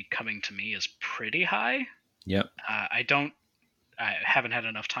be coming to me is pretty high. Yep. I haven't had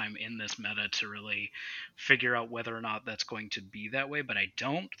enough time in this meta to really figure out whether or not that's going to be that way, but I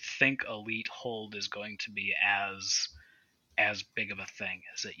don't think Elite Hold is going to be as big of a thing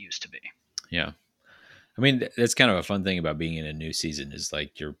as it used to be. Yeah. I mean, that's kind of a fun thing about being in a new season is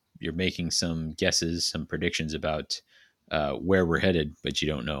like you're making some guesses, some predictions about where we're headed, but you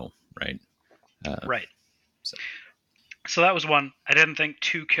don't know, right? Right. So that was one. I didn't think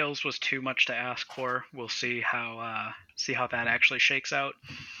 2 kills was too much to ask for. We'll see how that actually shakes out.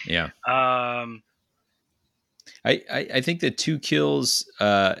 Yeah. I think that 2 kills.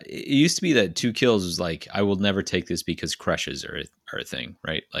 It used to be that 2 kills was like I will never take this because crushes are a thing,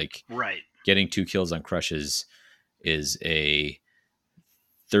 right? Like right. Getting 2 kills on crushes is a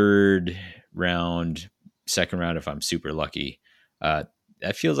 3rd round, 2nd round if I'm super lucky.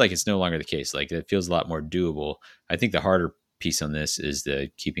 That feels like it's no longer the case. Like it feels a lot more doable. I think the harder piece on this is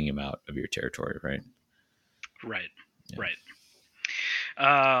the keeping him out of your territory, right? Right. Yeah.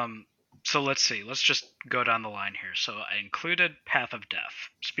 Right. So let's see. Let's just go down the line here. So I included Path of Death.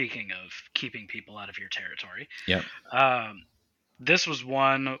 Speaking of keeping people out of your territory, Yep. This was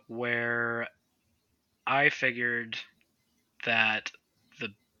one where I figured that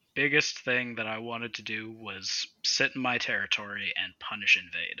the biggest thing that I wanted to do was sit in my territory and punish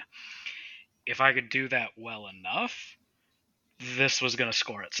invade. If I could do that well enough, this was going to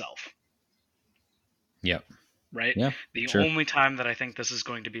score itself. Yep. Right? Yeah. The Sure. only time that I think this is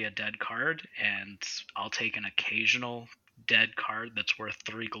going to be a dead card, and I'll take an occasional dead card that's worth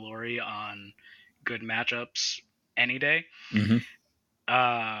 3 glory on good matchups any day, Mm-hmm.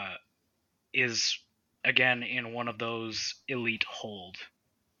 Is again in one of those elite hold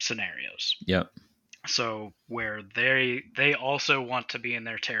scenarios. Yep. So where they also want to be in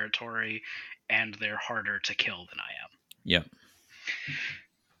their territory and they're harder to kill than I am. Yep.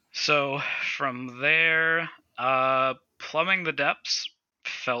 So from there, plumbing the depths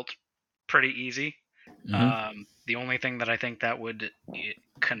felt pretty easy. Mm-hmm. The only thing that I think that would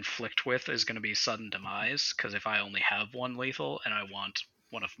conflict with is going to be sudden demise, because if I only have one lethal and I want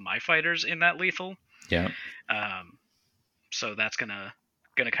one of my fighters in that lethal, Yeah. So that's gonna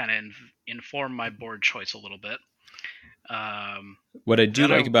kind of inform my board choice a little bit. What I do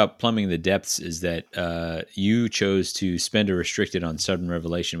like about plumbing the depths is that you chose to spend a restricted on sudden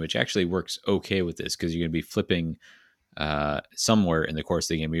revelation, which actually works okay with this because you're going to be flipping somewhere in the course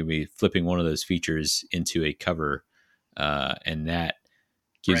of the game. You're going to be flipping one of those features into a cover, and that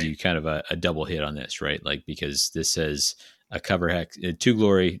gives you kind of a double hit on this, right? Like, because this says a cover hex, 2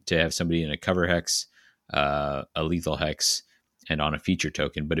 glory to have somebody in a cover hex, a lethal hex, and on a feature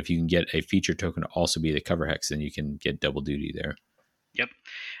token. But if you can get a feature token to also be the cover hex, then you can get double duty there. Yep.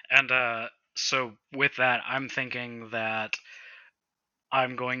 And so with that, I'm thinking that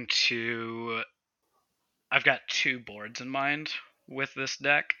I'm going to. I've got 2 boards in mind with this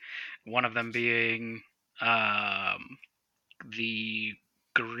deck. One of them being the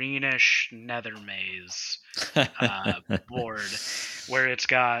greenish Nether Maze board, where it's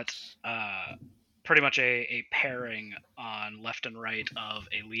got pretty much a pairing on left and right of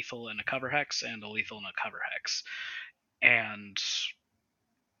a lethal and a cover hex and a lethal and a cover hex. And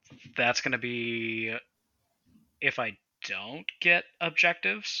that's going to be if I don't get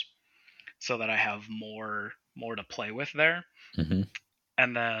objectives, so that I have more to play with there. Mm-hmm.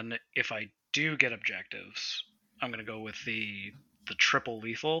 And then if I do get objectives, I'm going to go with the triple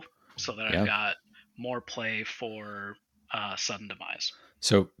lethal, so that I've got more play for sudden demise.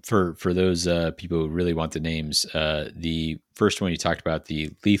 So for those people who really want the names, the first one you talked about, the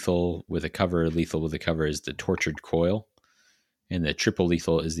lethal with a cover, is the Tortured Coil, and the triple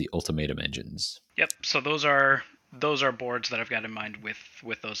lethal is the Ultimatum Engines. Yep. So those are boards that I've got in mind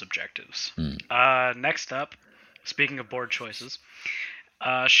with those objectives. Next up, speaking of board choices,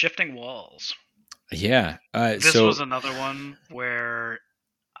 Shifting Walls. Yeah. This was another one where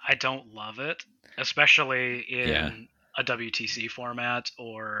I don't love it, especially in a WTC format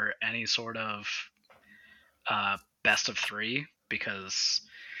or any sort of best of 3, because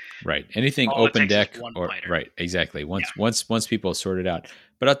anything open deck or fighter. Right, exactly. Once people sort it out.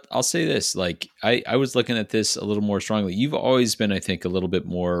 But I'll say this: like I was looking at this a little more strongly. You've always been, I think, a little bit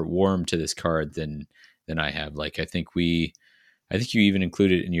more warm to this card than I have. Like I think you even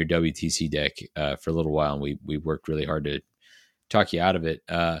included it in your WTC deck for a little while, and we worked really hard to talk you out of it.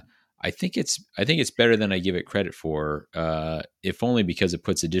 I think it's better than I give it credit for, if only because it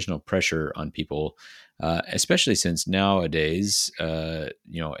puts additional pressure on people, especially since nowadays,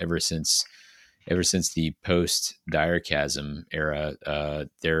 ever since the post Dire Chasm era,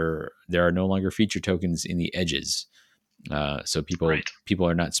 there are no longer feature tokens in the edges. So people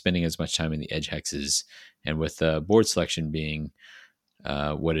are not spending as much time in the edge hexes, and with board selection being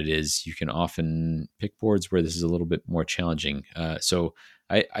what it is, you can often pick boards where this is a little bit more challenging. So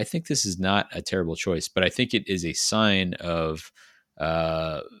I think this is not a terrible choice, but I think it is a sign of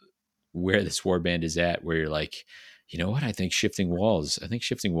where this warband is at, where you're like, you know what? I think Shifting Walls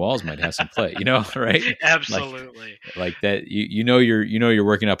might have some play, right? Absolutely. Like that, you're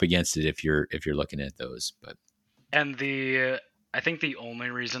working up against it if you're looking at those. But I think the only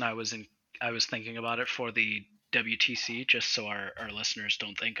reason I was thinking about it for the WTC, just so our listeners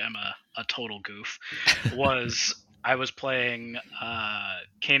don't think I'm a total goof, was I was playing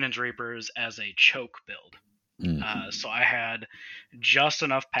Canaan's Reapers as a choke build. So I had just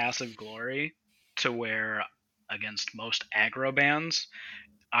enough passive glory to where against most aggro bands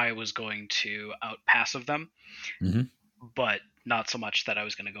I was going to out passive them, but not so much that I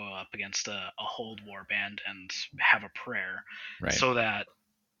was going to go up against a hold warband and have a prayer, so that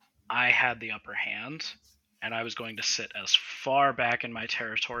I had the upper hand and I was going to sit as far back in my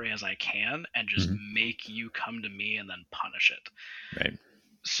territory as I can and just make you come to me and then punish it. Right.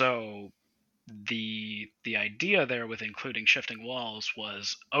 So the idea there with including shifting walls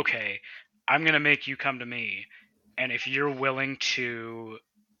was, okay, I'm going to make you come to me, and if you're willing to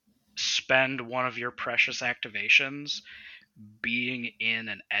spend one of your precious activations being in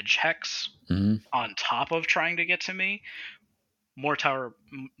an edge hex on top of trying to get to me, more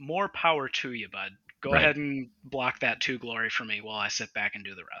power to you, bud. Go ahead and block that 2 glory for me while I sit back and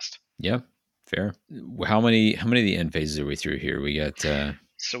do the rest. Yeah, fair. How many of the end phases are we through here? We got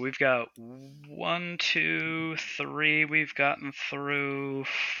so we've got 1, 2, 3. We've gotten through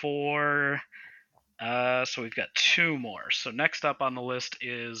 4. So we've got 2 more. So next up on the list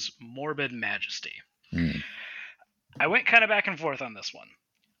is Morbid Majesty. I went kind of back and forth on this one.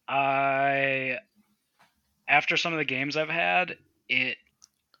 After some of the games I've had, it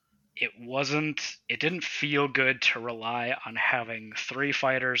didn't feel good to rely on having 3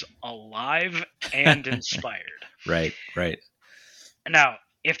 fighters alive and inspired. Right. Now,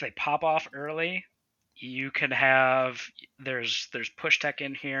 if they pop off early, you can have there's push tech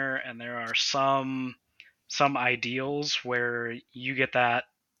in here, and there are some ideals where you get that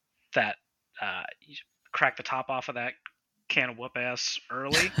you crack the top off of that can of whoop ass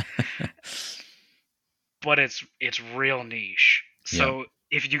early. But it's real niche. So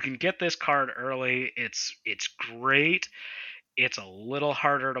if you can get this card early, it's great. It's a little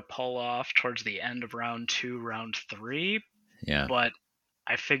harder to pull off towards the end of round 2, round 3. Yeah. But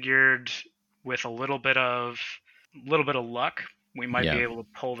I figured with a little bit of luck, we might be able to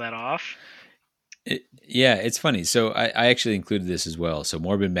pull that off. It's funny. So I actually included this as well. So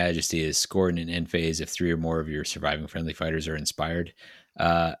Morbid Majesty is scored in an end phase if 3 or more of your surviving friendly fighters are inspired.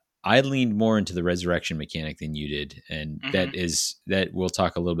 I leaned more into the resurrection mechanic than you did, and that we'll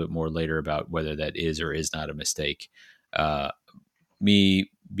talk a little bit more later about whether that is or is not a mistake. My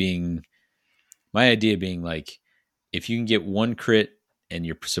idea being like, if you can get 1 crit and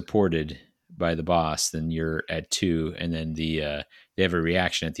you're supported by the boss, then you're at 2, and then they have a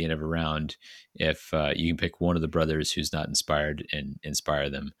reaction at the end of a round if you can pick one of the brothers who's not inspired and inspire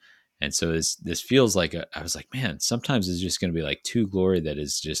them. And so this feels like I was like, man, sometimes it's just going to be like 2 glory that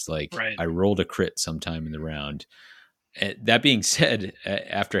is just like, I rolled a crit sometime in the round. That being said,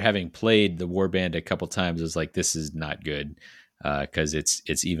 after having played the Warband a couple times, I was like, this is not good because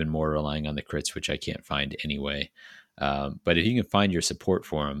it's even more relying on the crits, which I can't find anyway. But if you can find your support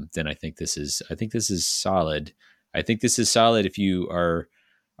for them, then I think this is solid. I think this is solid if you are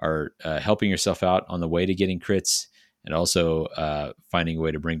helping yourself out on the way to getting crits, and also finding a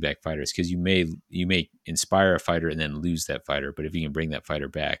way to bring back fighters, because you may inspire a fighter and then lose that fighter, but if you can bring that fighter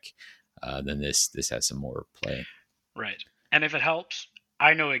back, then this has some more play. Right. And if it helps,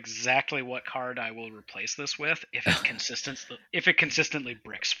 I know exactly what card I will replace this with if it consistently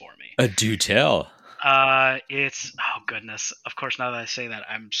bricks for me. Do tell. It's, oh goodness. Of course, now that I say that,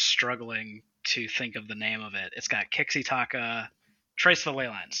 I'm struggling to think of the name of it. It's got Kixitaka, Trace the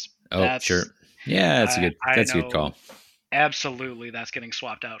Leylines. Oh, sure. Yeah, that's a good call. Absolutely, that's getting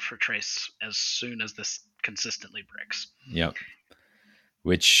swapped out for Trace as soon as this consistently bricks. Yep.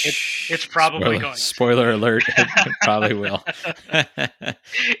 Which it's probably going. Spoiler alert! It probably will.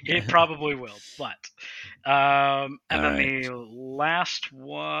 It probably will, but and then the last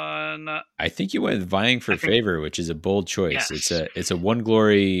one. I think you went Vying for Favor, which is a bold choice. Yes. It's a 1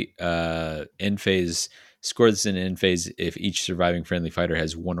 glory end phase. Score this in end phase if each surviving friendly fighter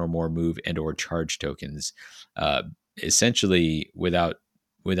has 1 or more move and or charge tokens. Essentially, without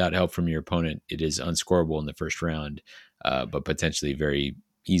help from your opponent, it is unscorable in the first round, but potentially very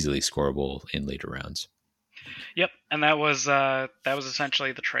easily scorable in later rounds. Yep, and that was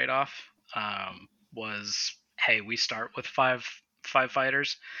essentially the trade-off. Was, hey, we start with five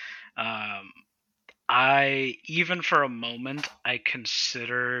fighters. I, even for a moment, I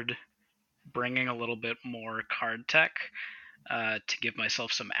considered bringing a little bit more card tech to give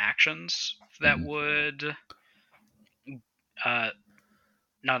myself some actions that would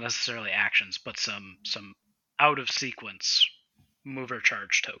not necessarily actions, but some out of sequence mover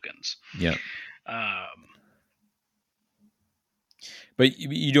charge tokens. Yeah. But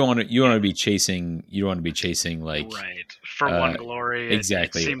you don't want to be chasing. You don't want to be chasing like for 1 glory.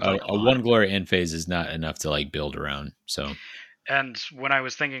 Exactly. It like a 1 glory end phase is not enough to like build around. So. And when I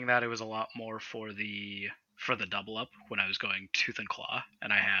was thinking that, it was a lot more for the double up when I was going Tooth and Claw,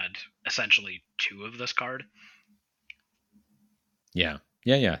 and I had essentially 2 of this card. Yeah.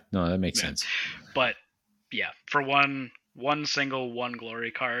 No, that makes sense. But yeah, for one single 1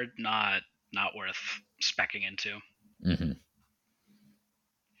 glory card, not worth speccing into. Mm-hmm.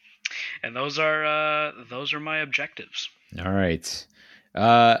 And those are my objectives. All right.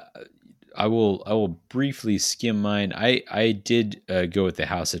 Uh, I will briefly skim mine. I did go with the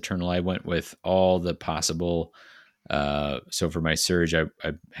House Eternal. I went with all the possible. So for my surge, I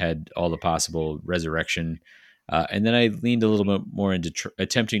had all the possible resurrection, and then I leaned a little bit more into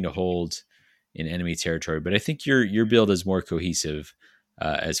attempting to hold in enemy territory. But I think your build is more cohesive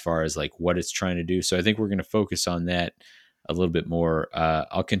as far as like what it's trying to do. So I think we're going to focus on that a little bit more.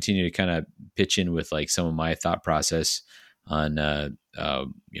 I'll continue to kind of pitch in with like some of my thought process on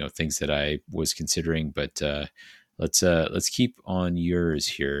things that I was considering. But let's keep on yours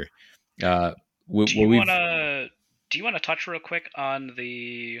here. Uh, Do what you we've wanna do you wanna touch real quick on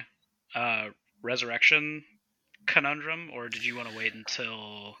the uh, resurrection conundrum, or did you want to wait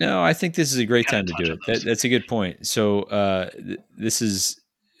until No, I think this is a we great kind of time to touch do on it. those? That's a good point. So this is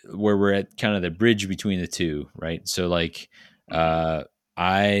where we're at kind of the bridge between the two, right? So like Hmm.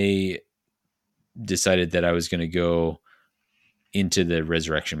 I decided that I was going to go into the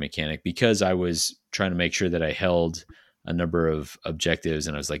resurrection mechanic because I was trying to make sure that I held a number of objectives,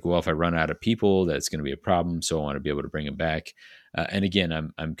 and I was like, well, if I run out of people, that's going to be a problem. So I want to be able to bring them back. And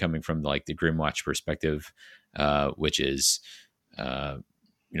again, I'm coming from like the Grimwatch perspective, which is, uh,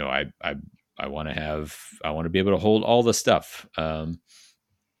 I want to be able to hold all the stuff. And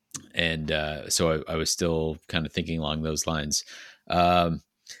so I was still kind of thinking along those lines. Um,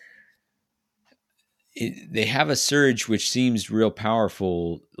 they have a surge which seems real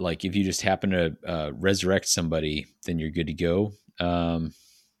powerful. Like if you just happen to resurrect somebody, then you're good to go.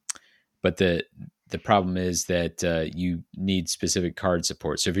 But the problem is that you need specific card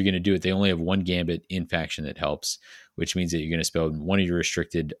support. So if you're going to do it, they only have one gambit in faction that helps, which means that you're going to spend one of your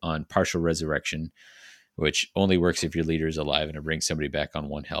restricted on partial resurrection, which only works if your leader is alive and it brings somebody back on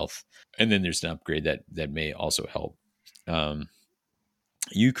 1 health. And then there's an upgrade that may also help. Um,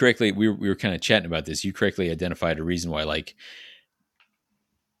 you correctly, we were kind of chatting about this. You correctly identified a reason why, like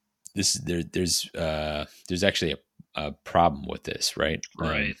there's actually a problem with this, right?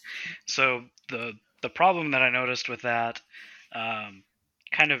 Right. So the problem that I noticed with that, um,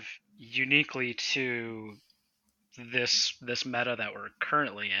 kind of uniquely to this meta that we're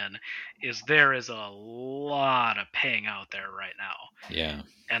currently in, is there is a lot of ping out there right now. Yeah,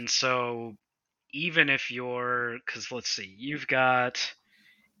 And so even if you're, because let's see, you've got,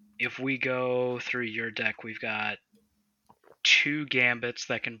 if we go through your deck, we've got two gambits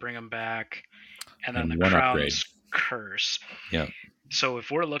that can bring them back, and then and the one upgrade. crown's curse. Yeah, So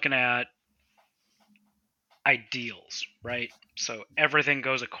if we're looking at ideals, right? So everything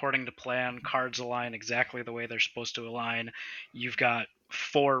goes according to plan, cards align exactly the way they're supposed to align. You've got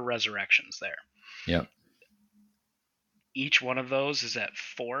four resurrections there. yeah, Each one of those is at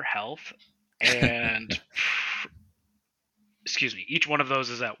 4 health, and excuse me, each one of those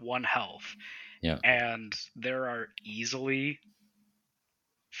is at 1 health, yeah, and there are easily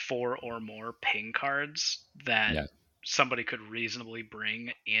four or more ping cards that yeah. somebody could reasonably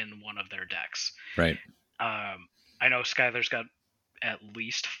bring in one of their decks. Right. I know Skylar's got at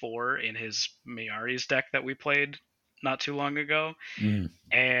least four in his Mayari's deck that we played not too long ago, Mm.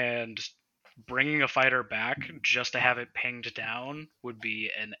 and bringing a fighter back just to have it pinged down would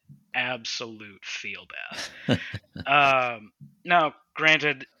be an absolute feel bad. Now,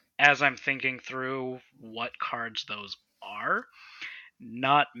 granted, as I'm thinking through what cards those are,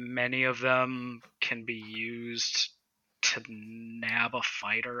 not many of them can be used to nab a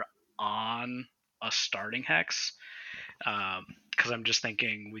fighter on a starting hex. Because I'm just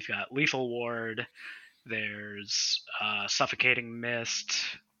thinking we've got Lethal Ward, there's Suffocating Mist,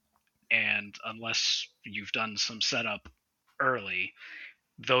 and unless you've done some setup early,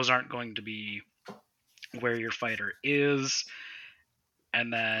 those aren't going to be where your fighter is.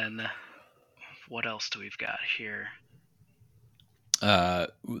 And then what else do we've got here? uh,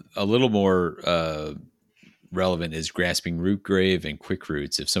 a little more relevant is Grasping Rootgrave and Quick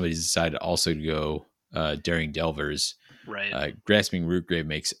Roots. If somebody's decided also to go Daring Delvers, Right, Grasping Rootgrave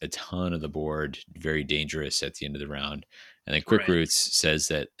makes a ton of the board very dangerous at the end of the round. And then Quick right. Roots says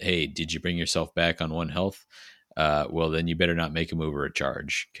that, hey, did you bring yourself back on 1 health? Well, then you better not make a move or a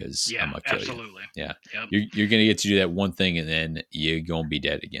charge because Yeah, I'm going to kill you. absolutely. Yeah. Yep. You're going to get to do that one thing and then you're going to be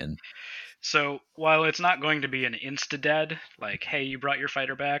dead again. So while it's not going to be an insta dead, like, hey, you brought your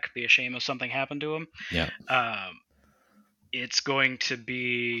fighter back, be a shame if something happened to him, Yeah. um, it's going to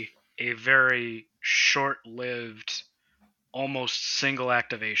be a very short lived, almost single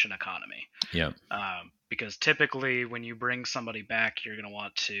activation economy. Yeah. Because typically, when you bring somebody back, you're going to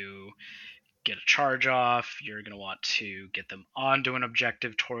want to get a charge off, you're going to want to get them onto an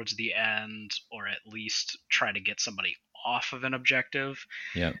objective towards the end, or at least try to get somebody off of an objective.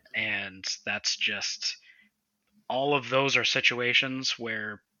 Yep. And that's just, all of those are situations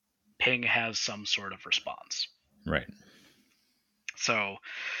where ping has some sort of response. Right. So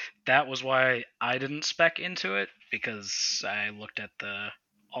that was why I didn't spec into it, because I looked at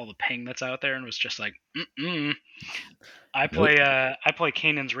all the ping that's out there and was just like, I Nope. play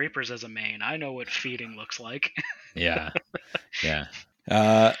Kanan's Reapers as a main. I know what feeding looks like. Yeah. Yeah.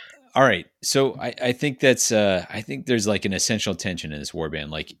 All right. So I think I think there's like an essential tension in this warband.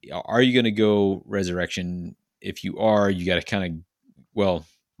 Like, are you going to go resurrection? If you are, you got to kind of, well,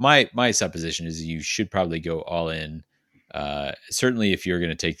 my supposition is you should probably go all in. Certainly if you're going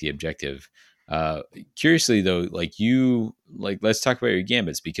to take the objective. Curiously though, let's talk about your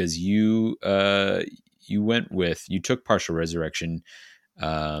gambits, because you took partial resurrection.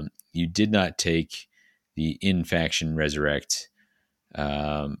 You did not take the in faction resurrect.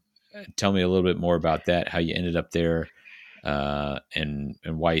 Um, Tell me a little bit more about that, how you ended up there, and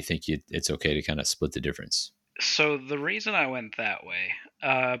why you think it's okay to kind of split the difference. So the reason I went that way,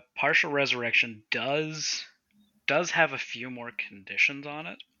 partial resurrection does have a few more conditions on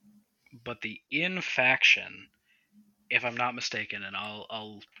it, but the in faction, if I'm not mistaken, and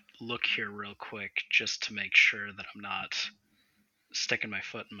I'll look here real quick just to make sure that I'm not sticking my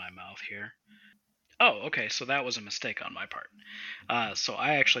foot in my mouth here. Oh, okay, so that was a mistake on my part. So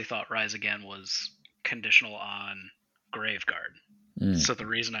I actually thought Rise Again was conditional on Graveguard. So the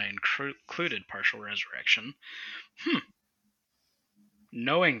reason I included partial resurrection,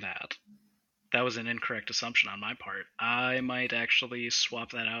 knowing that was an incorrect assumption on my part. I might actually swap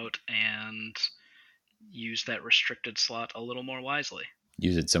that out and use that restricted slot a little more wisely.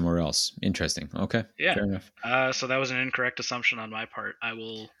 Use it somewhere else. Interesting. Okay. Yeah. Fair enough. So that was an incorrect assumption on my part. I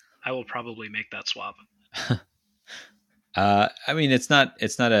will probably make that swap. I mean, it's not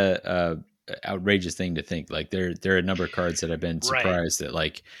a outrageous thing to think. Like there are a number of cards that I've been surprised that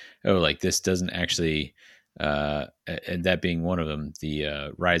like, oh, like this doesn't actually, and that being one of them,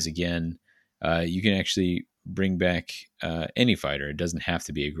 the Rise Again. You can actually bring back any fighter. It doesn't have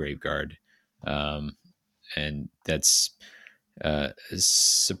to be a Graveguard, and that's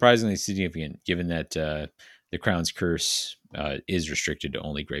surprisingly significant, given that the Crown's Curse is restricted to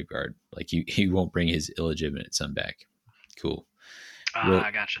only Graveguard. Like he won't bring his illegitimate son back. Cool.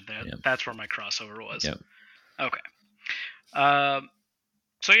 I gotcha. That's where my crossover was. Yep. Okay.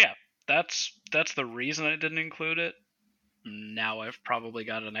 So yeah, that's the reason I didn't include it. Now I've probably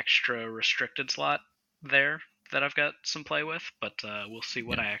got an extra restricted slot there that I've got some play with, but we'll see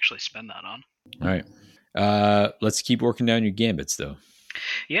what I actually spend that on. All right. Let's keep working down your gambits, though.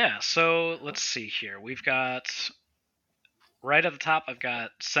 Yeah, so let's see here. We've got, right at the top, I've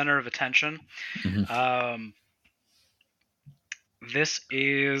got Center of Attention. Mm-hmm. This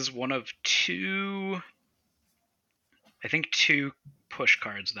is one of two push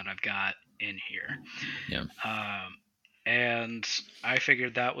cards that I've got in here. Yeah. And I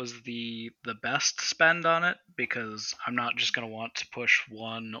figured that was the best spend on it, because I'm not just going to want to push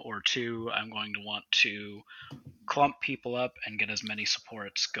one or two. I'm going to want to clump people up and get as many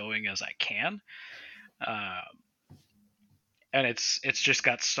supports going as I can. And it's just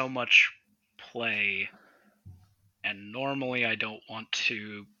got so much play, and normally I don't want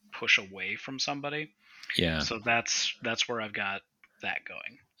to push away from somebody. Yeah. So that's where I've got that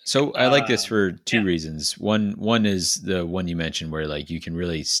going. So I like this for two reasons. One is the one you mentioned, where like you can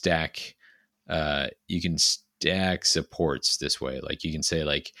really stack supports this way. Like you can say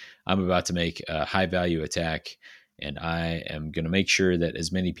like, I'm about to make a high value attack, and I am going to make sure that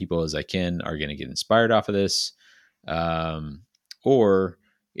as many people as I can are going to get inspired off of this. Or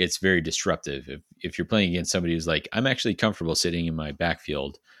it's very disruptive. If you're playing against somebody who's like, I'm actually comfortable sitting in my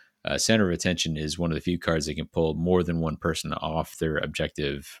backfield, Center of Attention is one of the few cards that can pull more than one person off their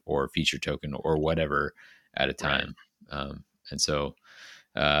objective or feature token or whatever at a time. Right. And so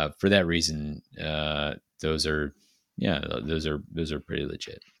for that reason, those are pretty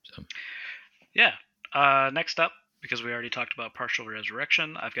legit. So. Yeah. Next up, because we already talked about Partial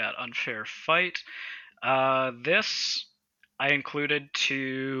Resurrection, I've got Unfair Fight. This I included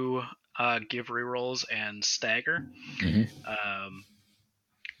to give rerolls and stagger. Mm-hmm.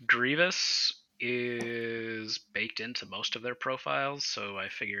 Grievous is baked into most of their profiles, so I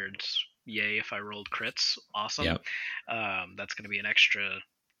figured, yay, if I rolled crits, awesome. Yep. That's going to be an extra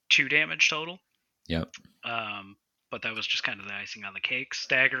 2 damage total. Yep. But that was just kind of the icing on the cake.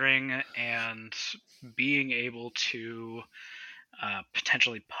 Staggering and being able to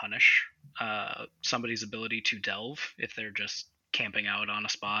potentially punish somebody's ability to delve if they're just camping out on a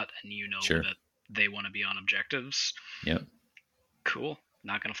spot and sure. that they want to be on objectives. Yep. Cool.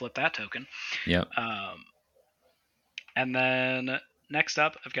 Not going to flip that token. Yep. And then next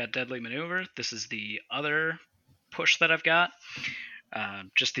up, I've got Deadly Maneuver. This is the other push that I've got.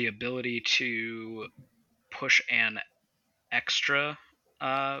 Just the ability to push an extra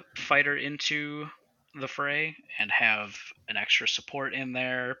fighter into the fray and have an extra support in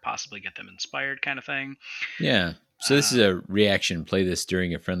there, possibly get them inspired, kind of thing. Yeah. So this is Um, a reaction. Play this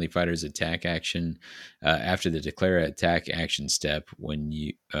during a friendly fighter's attack action. After the declare attack action step, when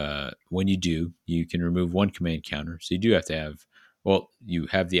you do, you can remove one command counter. So you do have to have. Well, you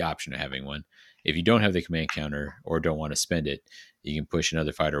have the option of having one. If you don't have the command counter or don't want to spend it, you can push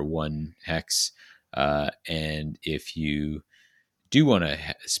another fighter one hex. And if you do want to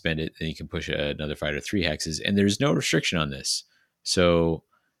spend it, then you can push another fighter three hexes. And there's no restriction on this. So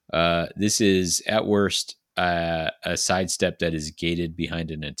this is at worst a sidestep that is gated behind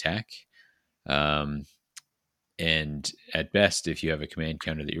an attack. Um, and at best, if you have a command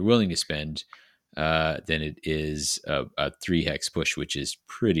counter that you're willing to spend, then it is a three hex push, which is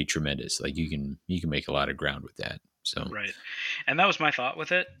pretty tremendous. Like you can make a lot of ground with that. So right. And that was my thought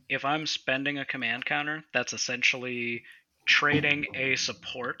with it. If I'm spending a command counter, that's essentially trading a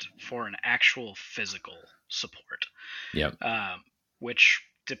support for an actual physical support. yeah, Which,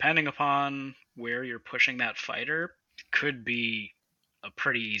 depending upon where you're pushing that fighter, could be a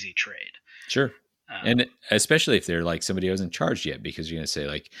pretty easy trade. sure. Um, And especially if they're like somebody who hasn't charged yet, because you're going to say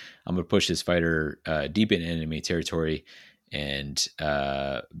like, I'm going to push this fighter deep in enemy territory, and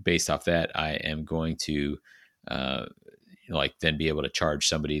based off that, I am going to uh, like then be able to charge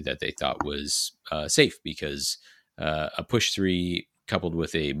somebody that they thought was safe, because a push three coupled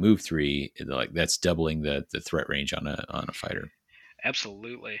with a move three, like that's doubling the threat range on a fighter.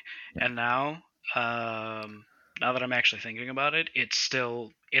 Absolutely. Yeah. And now that I'm actually thinking about it, it's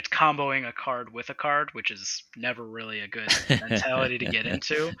comboing a card with a card, which is never really a good mentality to get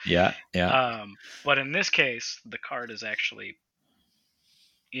into. Yeah, yeah, But in this case, the card is actually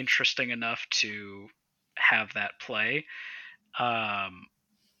interesting enough to have that play. Um,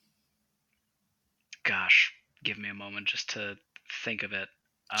 Gosh, give me a moment just to think of it.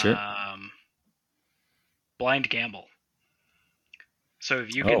 sure. Blind Gamble. So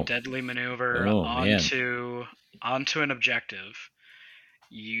if you can Oh, deadly maneuver oh man. onto an objective,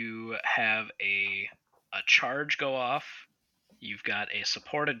 you have a charge go off, you've got a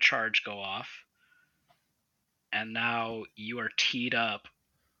supported charge go off, and now you are teed up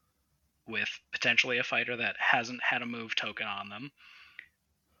with potentially a fighter that hasn't had a move token on them,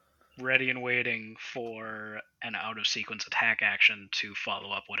 ready and waiting for an out of sequence attack action to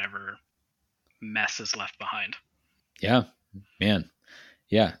follow up whatever mess is left behind. Yeah, man.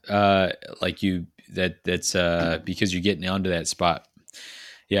 Yeah, like that's because you're getting onto that spot.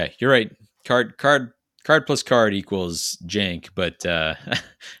 Yeah, you're right. Card plus card equals jank, but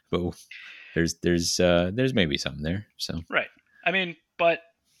but there's maybe something there. So Right. I mean, but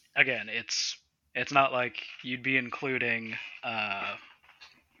again, it's not like uh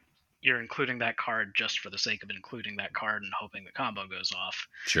you're including that card just for the sake of including that card and hoping the combo goes off.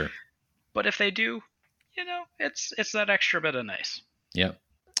 sure. But if they do, it's that extra bit of nice. Yeah.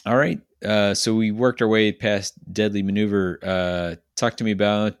 All right. So we worked our way past Deadly Maneuver. Talk to me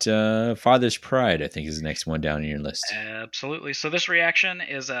about Father's Pride, I think is the next one down in your list. Absolutely. So this reaction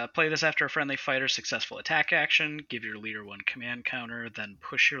is play this after a friendly fighter's successful attack action, give your leader one command counter, then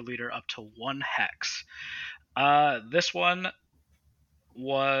push your leader up to one hex. This one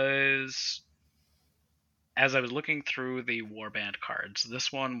was, as I was looking through the warband cards,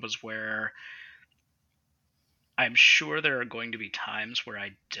 this one was where I'm sure there are going to be times where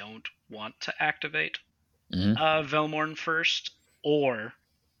I don't want to activate Mm-hmm. Velmorn first, or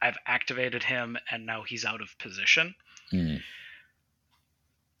I've activated him and now he's out of position. Mm.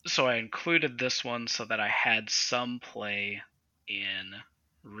 So I included this one so that I had some play in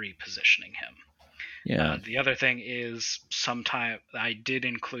repositioning him. Yeah. The other thing is, sometime I did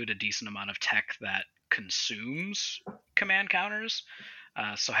include a decent amount of tech that consumes command counters.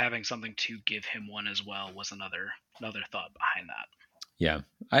 So having something to give him one as well was another thought behind that. Yeah.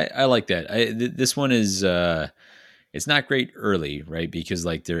 I like that. This one is it's not great early, right? Because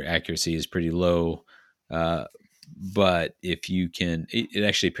like their accuracy is pretty low. But if you can, it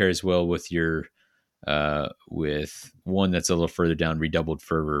actually pairs well with your with one that's a little further down, Redoubled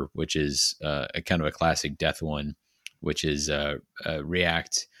Fervor, which is a kind of a classic death one, which is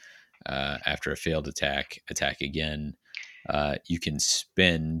react after a failed attack again. You can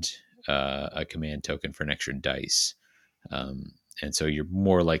spend a command token for an extra dice, and so you're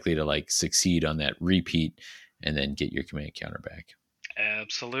more likely to like succeed on that repeat and then get your command counter back.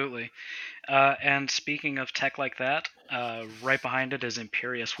 Absolutely. And speaking of tech like that, right behind it is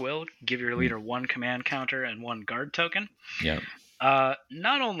Imperious Will. Give your Mm, leader one command counter and one guard token. yeah.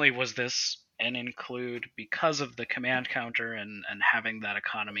 Not only was this an include because of the command counter and having that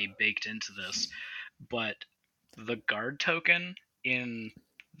economy baked into this, but the guard token in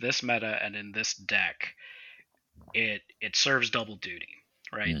this meta and in this deck, it serves double duty,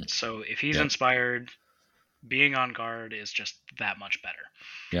 right? Mm, So if he's yep. inspired, being on guard is just that much better.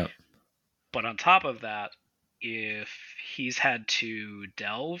 Yep. But on top of that, if he's had to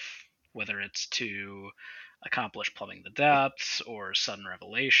delve, whether it's to accomplish Plumbing the Depths or Sudden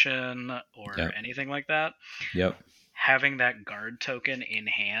Revelation or Yep. anything like that, Yep. having that guard token in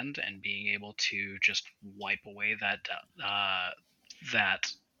hand and being able to just wipe away that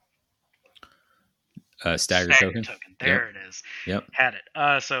Stagger stagger token. token. Yep. There it is. Yep. Had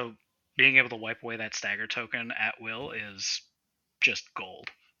it. So being able to wipe away that stagger token at will is just gold.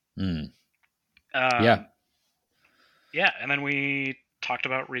 Mm, yeah. Um, yeah, and then we talked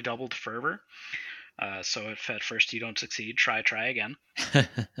about redoubled fervor. So if at first you don't succeed, try again.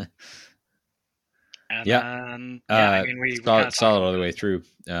 And Yeah. then I mean we kind of talked Solid about all the way through.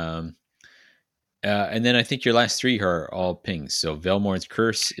 And then I think your last three are all pings. So Velmorn's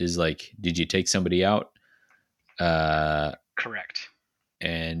Curse is like, did you take somebody out? correct.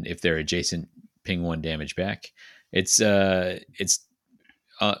 And if they're adjacent, ping one damage back. It's of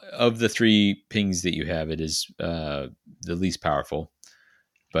the three pings that you have, it is the least powerful. I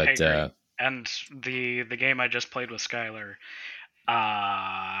But agree. And the game I just played with Skylar,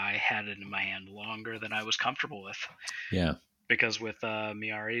 I had it in my hand longer than I was comfortable with. yeah, Because with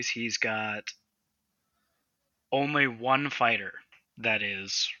Miari's, he's got only one fighter that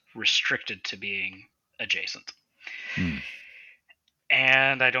is restricted to being adjacent. mm,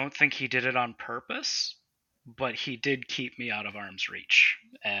 And I don't think he did it on purpose, but he did keep me out of arm's reach.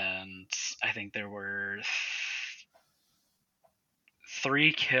 And I think there were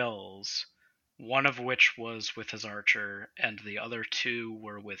 3 kills, one of which was with his archer, and the other 2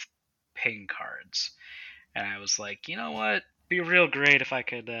 were with ping cards. And I was like, you know what? Be real great if I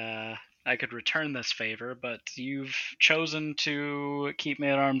could return this favor, but you've chosen to keep me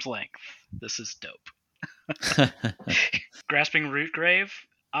at arm's length. This is dope. Grasping Rootgrave,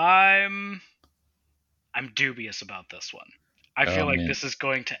 I'm dubious about this one. I oh feel like man, this is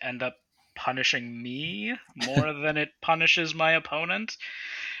going to end up punishing me more than it punishes my opponent.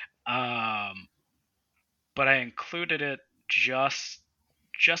 Um, but I included it just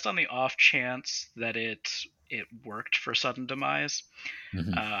on the off chance that it worked for sudden demise,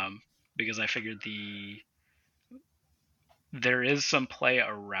 hmm because I figured there is some play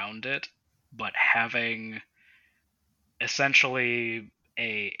around it, but having essentially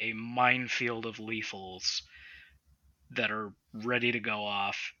a minefield of lethals that are ready to go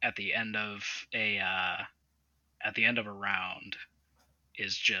off at the end of a round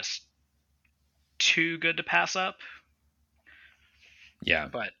is just too good to pass up. yeah,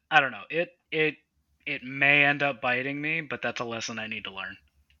 But I don't know. It may end up biting me, but that's a lesson I need to learn.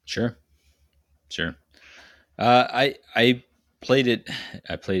 sure, sure. I played it.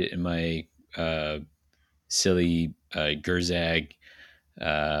 I played it in my silly Gerzag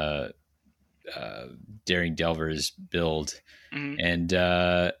uh, Daring Delvers build. Mm-hmm.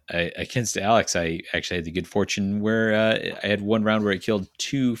 And against Alex, I actually had the good fortune where I had one round where I killed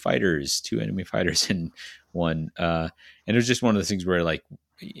two enemy fighters in one. And it was just one of those things where, like,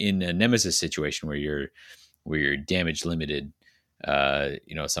 in a Nemesis situation where you're damage limited,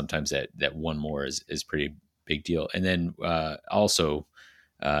 sometimes that one more is pretty big deal. And then also,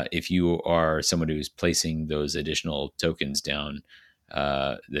 if you are someone who's placing those additional tokens down,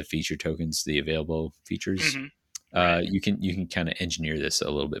 the feature tokens, the available features, Mm-hmm. Right. you can kind of engineer this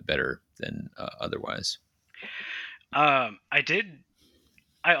a little bit better than otherwise. I did.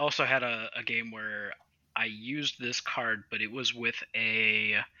 I also had a game where I used this card, but it was with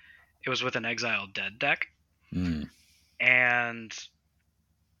an Exiled Dead deck, Mm, and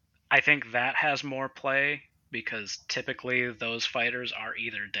I think that has more play because typically those fighters are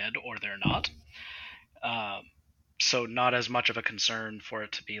either dead or they're not. Um, so not as much of a concern for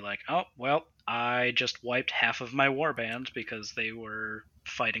it to be like, oh well, I just wiped half of my warband because they were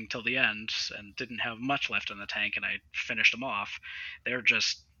fighting till the end and didn't have much left in the tank, and I finished them off.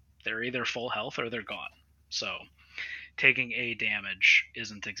 They're either full health or they're gone. So taking a damage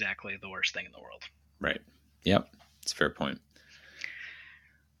isn't exactly the worst thing in the world. right. Yep. It's a fair point.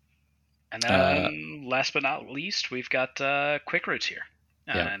 And then, last but not least, we've got quick roots here,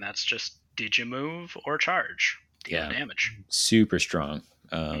 Yeah. and that's just did you move or charge? Deal damage. Super strong.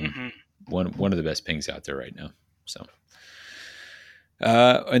 Mm-hmm. One of the best pings out there right now. So,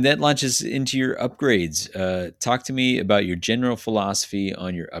 And that launches into your upgrades. Talk to me about your general philosophy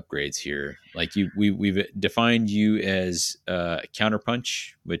on your upgrades here. Like we've defined you as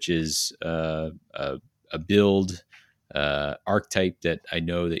counterpunch, which is a build archetype that I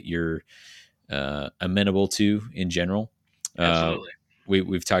know that you're amenable to in general. Uh, Absolutely.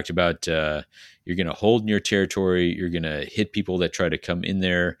 we've talked about you're going to hold in your territory. You're going to hit people that try to come in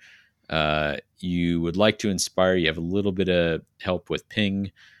there. You would like to inspire. You have a little bit of help with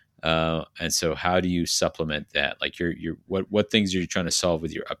ping, and so how do you supplement that? Like your what things are you trying to solve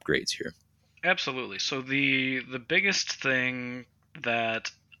with your upgrades here? Absolutely. So the biggest thing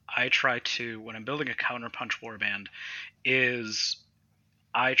that I try to when I'm building a counterpunch warband is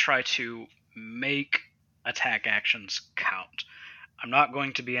I try to make attack actions count. I'm not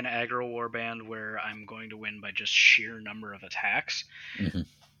going to be an aggro warband where I'm going to win by just sheer number of attacks. Mm-hmm.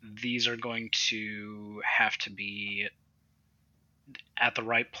 These are going to have to be at the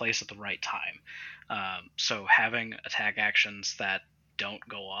right place at the right time. So having attack actions that don't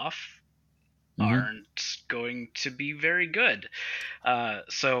go off Mm-hmm. aren't going to be very good.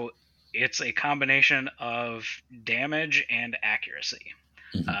 So it's a combination of damage and accuracy.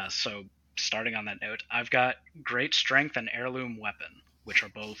 Mm-hmm. So starting on that note, I've got great strength and heirloom weapon, which are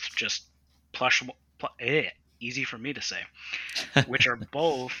both just plush, easy for me to say, which are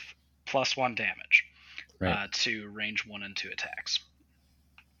both +1 damage Right. to range 1 and 2 attacks.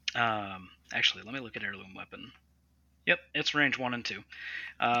 Actually, let me look at heirloom weapon. Yep, it's range 1 and 2.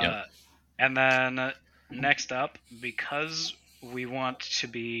 Yep. And then next up, because we want to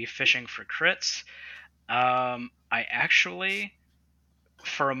be fishing for crits, I actually,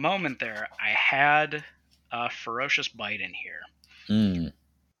 for a moment there, I had a ferocious bite in here. Mm.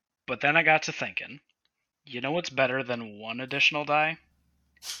 But then I got to thinking, you know what's better than 1 additional die?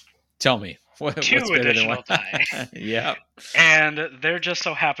 Tell me 2 what's better than one? additional die. Yeah. And there just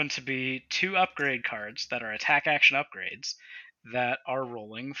so happen to be 2 upgrade cards that are attack action upgrades that are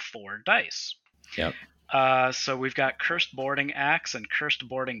rolling 4 dice. Yep. So we've got Cursed Boarding Axe and Cursed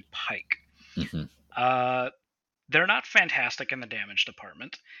Boarding Pike. Mm-hmm. They're not fantastic in the damage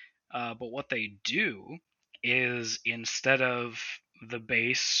department, but what they do is instead of the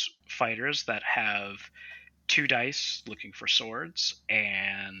base fighters that have 2 dice looking for swords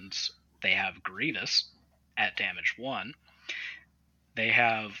and they have Grievous at damage 1, they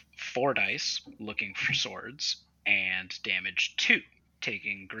have 4 dice looking for swords and damage 2,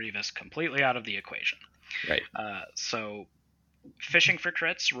 taking Grievous completely out of the equation. Right. So fishing for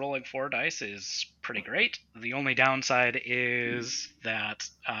crits, rolling 4 dice is pretty great. The only downside is that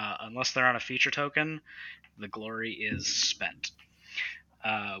unless they're on a feature token, the glory is spent,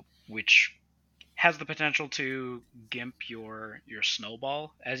 which has the potential to gimp your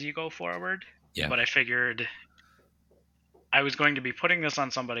snowball as you go forward. Yeah. But I figured I was going to be putting this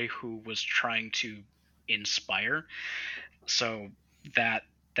on somebody who was trying to inspire, so that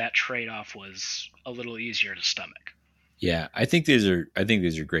trade-off was a little easier to stomach. Yeah, I think these are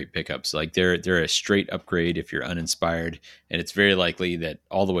great pickups. Like they're a straight upgrade if you're uninspired, and it's very likely that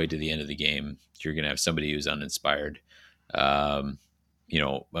all the way to the end of the game you're going to have somebody who's uninspired. Um,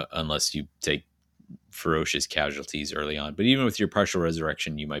 unless you take ferocious casualties early on. But even with your partial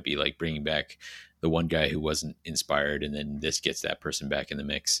resurrection, you might be like bringing back the one guy who wasn't inspired, and then this gets that person back in the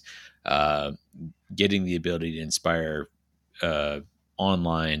mix. Uh, Getting the ability to inspire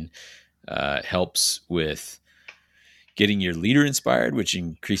online helps with getting your leader inspired, which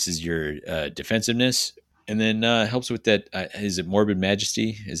increases your defensiveness, and then helps with that. Is it Morbid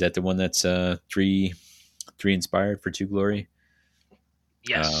Majesty? Is that the one that's three inspired for 2 glory?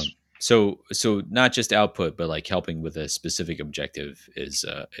 Yes. So not just output, but like helping with a specific objective is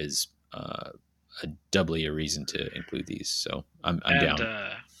a doubly a reason to include these. So I'm And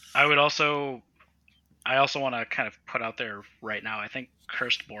down. I also want to kind of put out there right now, I think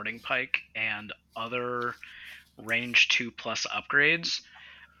Cursed Boarding Pike and other range 2 plus upgrades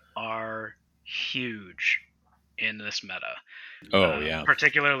are huge in this meta. Oh yeah.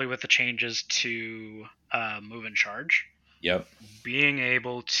 Particularly with the changes to move and charge. Yep. Being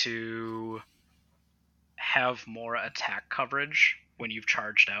able to have more attack coverage when you've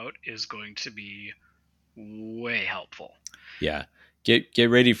charged out is going to be way helpful. Yeah. Get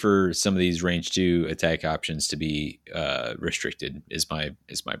ready for some of these range 2 attack options to be restricted. Is my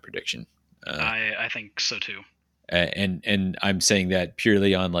prediction. I think so too. And I'm saying that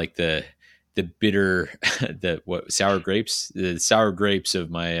purely on like the bitter the sour grapes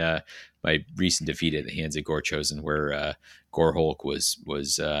of my my recent defeat at the hands of Gore Chosen, where Gore Hulk was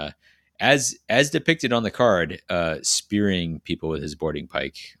as depicted on the card, spearing people with his boarding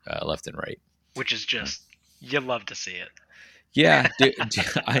pike left and right. Which is just, you love to see it. Yeah,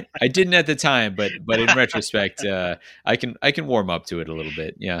 I didn't at the time, but in retrospect, I can warm up to it a little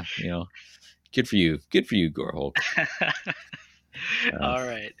bit. Yeah, good for you, Gore Hulk. Uh, All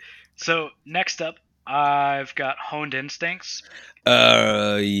right. So next up, I've got Honed Instincts.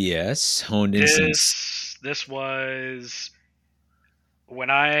 yes, honed instincts. This was when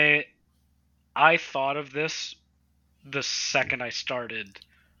I thought of this the second I started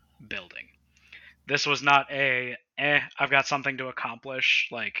building. This was not I've got something to accomplish,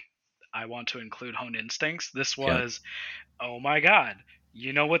 like I want to include Honed Instincts. This Yeah, was, oh my god,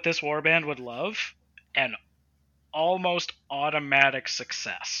 you know what this warband would love? An almost automatic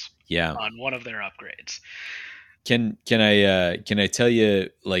success yeah. on one of their upgrades. Can I tell you,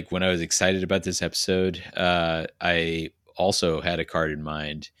 like, when I was excited about this episode, I also had a card in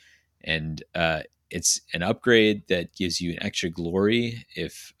mind, and it's an upgrade that gives you an extra glory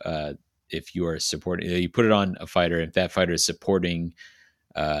if you are supporting. You put it on a fighter. If that fighter is supporting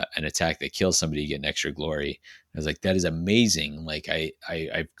an attack that kills somebody, you get an extra glory. I was like, that is amazing. Like,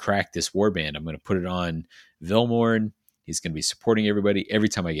 I've cracked this warband. I'm going to put it on Vilmorn. He's going to be supporting everybody. Every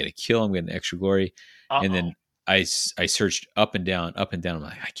time I get a kill, I'm getting extra glory. And Uh-oh. then I searched up and down, up and down. I'm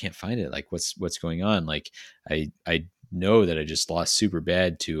like, I can't find it. Like, what's going on? Like, I know that I just lost super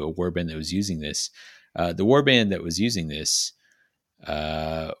bad to a warband that was using this. The warband that was using this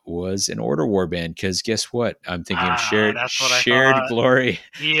was an order warband, because guess what? I'm thinking of That's what I shared thought. glory.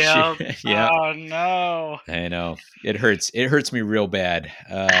 Yep. Yeah, Oh no. I know, it hurts. It hurts me real bad.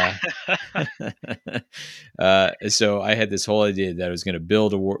 So I had this whole idea that I was going to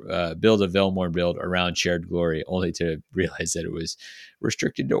build a Velmorn build around shared glory, only to realize that it was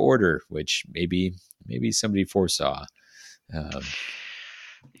restricted to order, which maybe somebody foresaw. Um,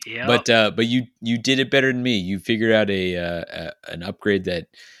 Yep. but you did it better than me. You figured out an upgrade that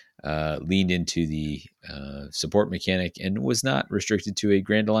leaned into the support mechanic and was not restricted to a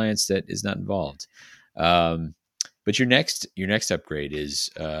Grand Alliance that is not involved. Um, but your next upgrade is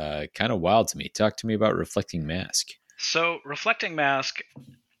kind of wild to me. Talk to me about Reflecting Mask. So Reflecting Mask,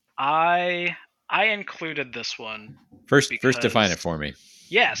 I I included this one First, define because it for me.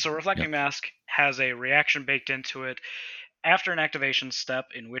 yeah, so Yep. Reflecting Mask has a reaction baked into it. After an activation step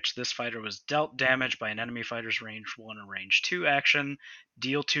in which this fighter was dealt damage by an enemy fighter's range 1 or range 2 action,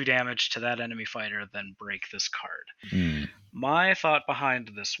 deal 2 damage to that enemy fighter, then break this card. Mm. My thought behind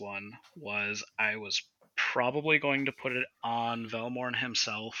this one was I was probably going to put it on Velmorn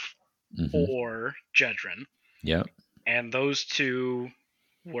himself Hmm. or Jedrin, Yep. and those two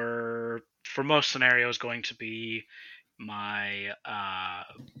were, for most scenarios, going to be my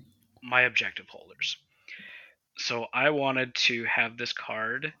my objective holders. So I wanted to have this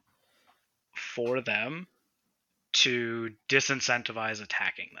card for them to disincentivize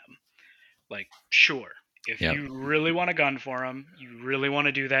attacking them. Like, sure, if Yep. you really want to gun for them, you really want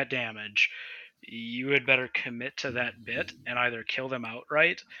to do that damage, you had better commit to that bit and either kill them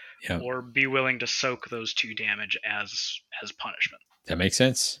outright Yep. or be willing to soak those 2 damage as punishment. That makes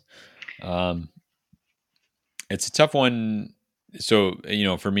sense. Um, it's a tough one. So,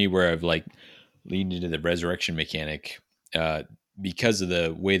 for me, where I've like leaned into the resurrection mechanic, uh, because of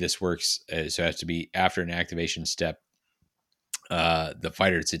the way this works, so it has to be after an activation step. The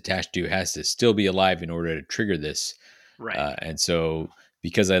fighter it's attached to has to still be alive in order to trigger this. Right. And so,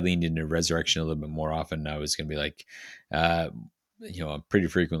 because I leaned into resurrection a little bit more often, I was going to be like, uh, I'm pretty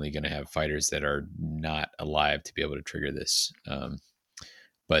frequently going to have fighters that are not alive to be able to trigger this.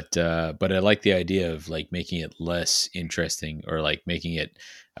 But I like the idea of like making it less interesting, or like making it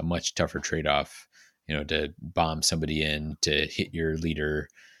a much tougher trade off. To bomb somebody in to hit your leader,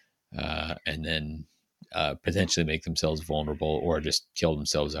 and then potentially make themselves vulnerable or just kill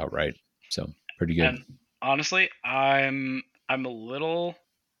themselves outright. So pretty good. And honestly, I'm a little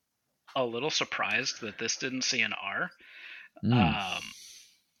surprised that this didn't see an R. Mm, Um,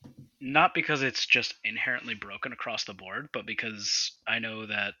 Not because it's just inherently broken across the board, but because I know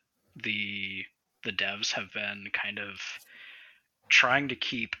that the the devs have been kind of trying to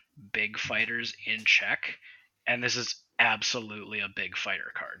keep big fighters in check, and this is absolutely a big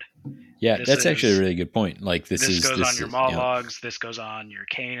fighter card. yeah, This that's actually a is really good point. Like this goes on this your is yeah, Mologs, this goes on your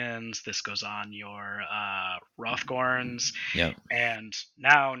Canaans, this goes on your Rothgorns, yeah, and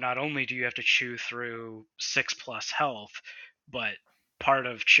now not only do you have to chew through 6+ health, but part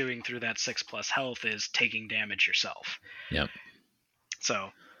of chewing through that 6+ health is taking damage yourself. yeah. So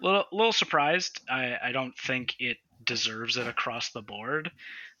little surprised. I don't think it deserves it across the board.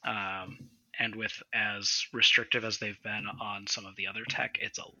 And with as restrictive as they've been on some of the other tech,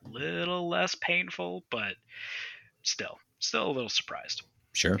 it's a little less painful, but still a little surprised.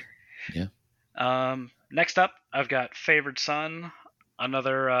 Sure, yeah. Next up, I've got Favored Son,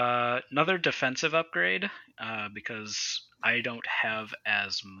 another defensive upgrade, because I don't have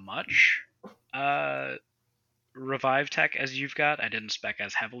as much uh, revive tech as you've got. I didn't spec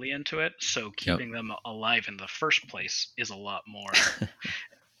as heavily into it, so Yep. keeping them alive in the first place is a lot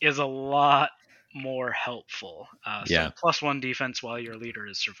more helpful. So Yeah. +1 defense while your leader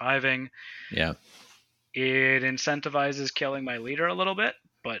is surviving. Yeah. It incentivizes killing my leader a little bit,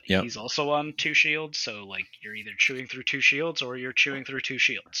 but Yep. he's also on 2 shields, so like you're either chewing through 2 shields or you're chewing through 2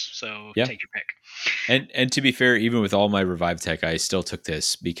 shields. So Yeah. take your pick. And to be fair, even with all my revive tech, I still took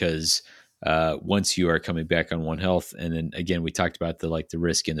this because once you are coming back on 1 health, and then again we talked about the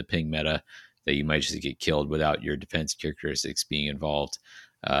risk in the ping meta that you might just get killed without your defense characteristics being involved.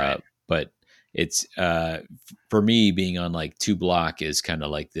 Right. But it's for me being on like 2 block is kind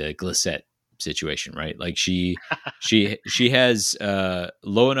of like the Glissette situation, right? Like she has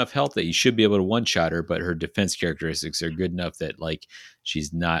low enough health that you should be able to one shot her, but her defense characteristics are good enough that like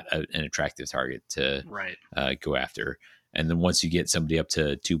she's not an attractive target to Right. go after. And then once you get somebody up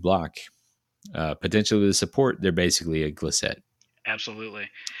to 2 block, potentially with support, they're basically a Glissette. Absolutely.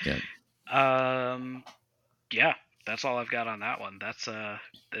 Yeah. Yeah, that's all I've got on that one.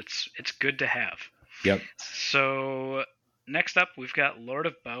 It's good to have. Yep. So next up we've got Lord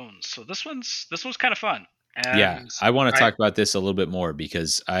of Bones. So this one's kind of fun. Yeah, And I want to I talk about this a little bit more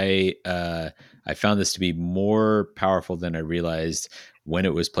because I found this to be more powerful than I realized when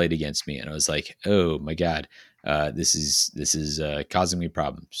it was played against me, and I was like, oh my god, this is causing me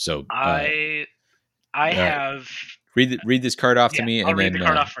problems. So I I uh, have read this card off to yeah, me, I'll and read the then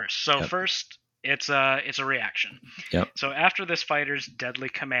card off first. So yep, first, it's a reaction. yep, So after this fighter's deadly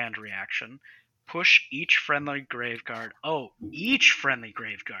command reaction, push each friendly graveguard. Oh, each friendly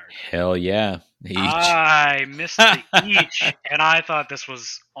graveguard. hell yeah, each. I missed the each, and I thought this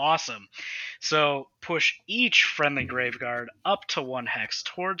was awesome. So push each friendly graveguard up to 1 hex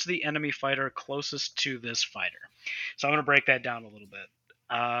towards the enemy fighter closest to this fighter. So I'm going to break that down a little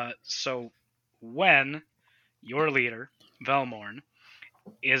bit. So when your leader, Velmorn,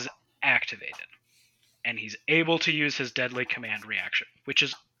 is activated, and he's able to use his deadly command reaction, which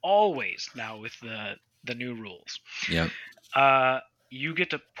is always now with the new rules. Yep. You get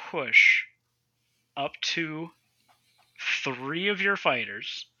to push up to 3 of your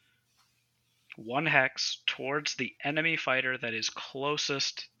fighters 1 hex towards the enemy fighter that is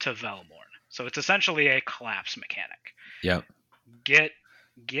closest to Velmorn. So it's essentially a collapse mechanic. Yep.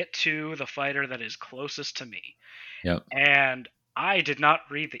 Get to the fighter that is closest to me. Yep. And I did not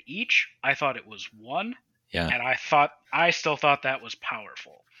read the each. I thought it was 1, Yeah. and I still thought that was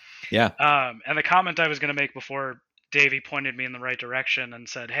powerful. Yeah. And the comment I was going to make before Davey pointed me in the right direction and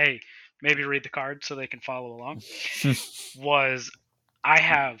said, "Hey, maybe read the card so they can follow along," was I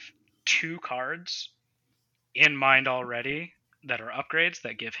have 2 cards in mind already that are upgrades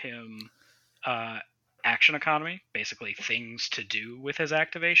that give him action economy, basically things to do with his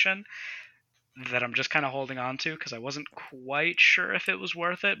activation, that I'm just kind of holding on to because I wasn't quite sure if it was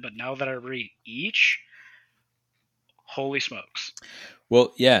worth it. But now that I read each, holy smokes.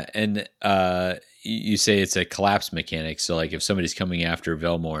 Well, yeah, and you say it's a collapse mechanic. So, like, if somebody's coming after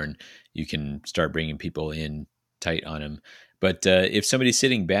Velmorn, you can start bringing people in tight on him. But if somebody's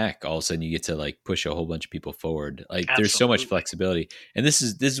sitting back, all of a sudden you get to like push a whole bunch of people forward. Like, there's so much Absolutely. flexibility, and this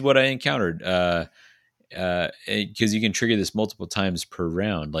is what I encountered. Because you can trigger this multiple times per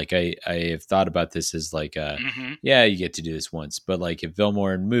round. Like, I have thought about this as like, Mm-hmm. yeah, you get to do this once, but like if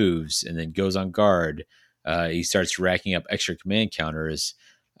Velmorn moves and then goes on guard, he starts racking up extra command counters,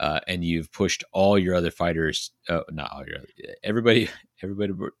 and you've pushed all your other fighters. Not all your everybody.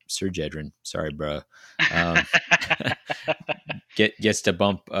 Sir Jedrin, sorry, bro. Um, gets to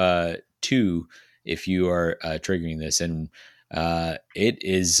bump 2 if you are triggering this, and it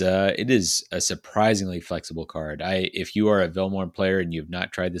is a surprisingly flexible card. If you are a Velmorn player and you've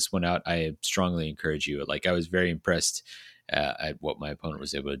not tried this one out, I strongly encourage you. Like, I was very impressed at what my opponent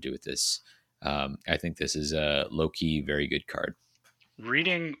was able to do with this. I think this is a low key, very good card.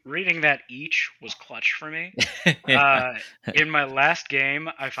 Reading that each was clutch for me. Yeah. In my last game,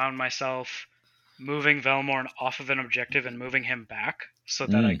 I found myself moving Velmorn off of an objective and moving him back so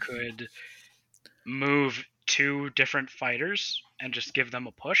that I Mm, could move 2 different fighters and just give them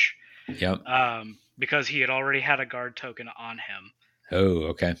a push. yep. Because he had already had a guard token on him. Oh,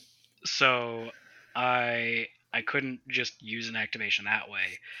 okay. So I couldn't just use an activation that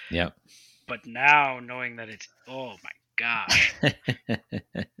way. Yep. But now knowing that it's, oh my gosh.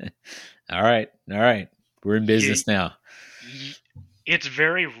 All right. All right. We're in business now. It's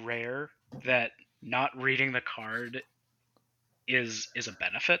very rare that not reading the card is a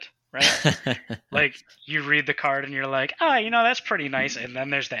benefit, right? Like, you read the card and you're like, that's pretty nice. And then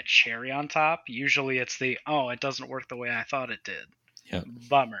there's that cherry on top. Usually it's it doesn't work the way I thought it did. Yep.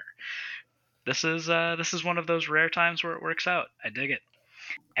 Bummer. This is one of those rare times where it works out. I dig it.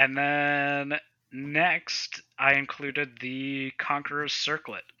 And then next, I included the Conqueror's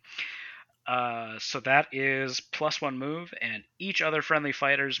Circlet. So that is +1 move, and each other friendly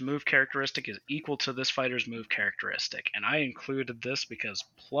fighter's move characteristic is equal to this fighter's move characteristic. And I included this because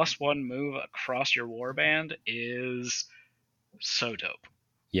 +1 move across your warband is so dope.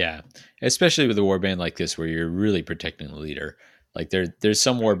 Yeah, especially with a warband like this where you're really protecting the leader. Like there's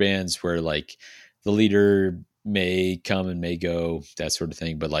some warbands where like the leader may come and may go, that sort of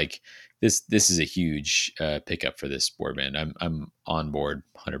thing. But like this is a huge pickup for this warband. I'm on board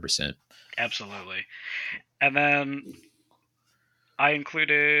 100%. Absolutely. And then I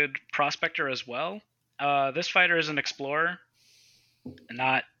included Prospector as well. This fighter is an explorer,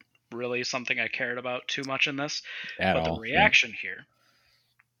 not really something I cared about too much in this. But the reaction here,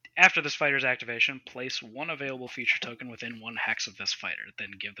 after this fighter's activation, place 1 available feature token within 1 hex of this fighter,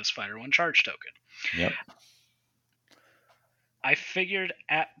 then give this fighter 1 charge token. Yep. I figured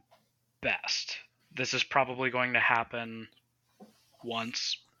at best this is probably going to happen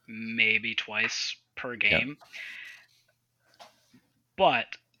once, maybe twice per game. Yep. But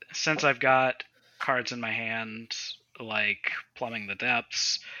since I've got cards in my hand like Plumbing the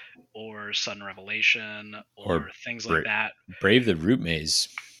Depths or Sudden Revelation or things like that. Brave the Root Maze.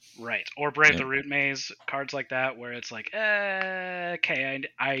 Right. Or Brave the Root Maze, cards like that where it's like, okay,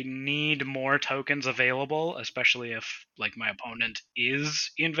 I need more tokens available, especially if like my opponent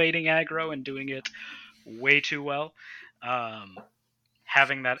is invading aggro and doing it way too well.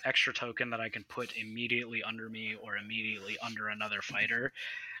 Having that extra token that I can put immediately under me or immediately under another fighter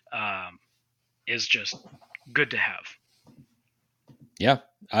is just good to have. Yeah,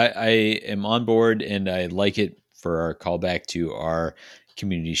 I am on board, and I like it for our callback to our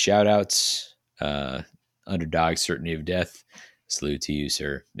community shoutouts. Underdog Certainty of Death. Salute to you,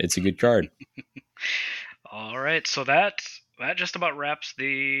 sir. It's a good card. All right, so that just about wraps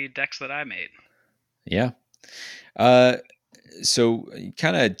the decks that I made. Yeah. So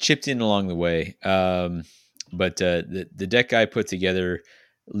kind of chipped in along the way. But the deck I put together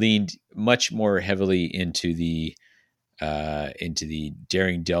leaned much more heavily into the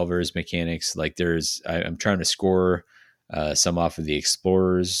Daring Delvers mechanics. Like I'm trying to score some off of the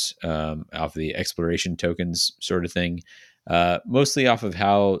Explorers, off of the exploration tokens sort of thing. Mostly off of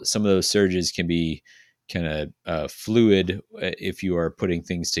how some of those surges can be kind of fluid if you are putting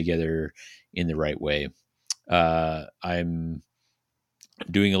things together in the right way. I'm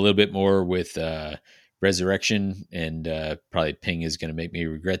doing a little bit more with Resurrection, and probably Ping is going to make me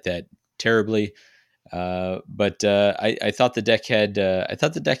regret that terribly. But I thought the deck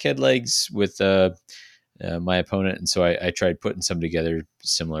had legs with my opponent, and so I tried putting some together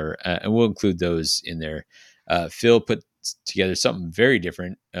similar, and we'll include those in there. Phil put together something very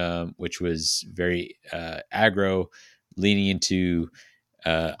different, which was very aggro, leaning into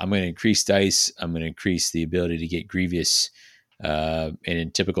I'm going to increase dice. I'm going to increase the ability to get Grievous. And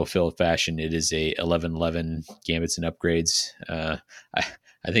in typical Phil fashion, it is a 11/11 gambits and upgrades.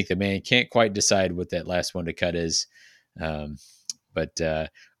 I think the man can't quite decide what that last one to cut is. But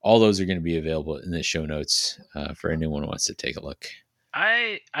all those are going to be available in the show notes for anyone who wants to take a look.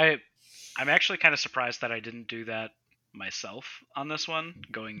 I'm actually kind of surprised that I didn't do that myself on this one,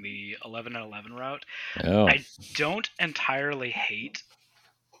 going the 11 and 11 route. Oh. I don't entirely hate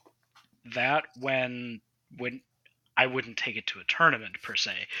that when I wouldn't take it to a tournament per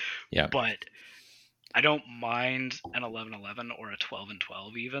se. Yeah. But I don't mind an 11-11 or a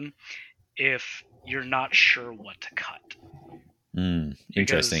 12-12 even if you're not sure what to cut.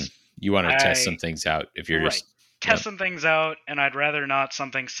 Interesting. You want to test some things out if you're just test some things out, and I'd rather not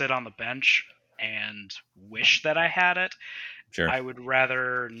something sit on the bench and wish that I had it. Sure. I would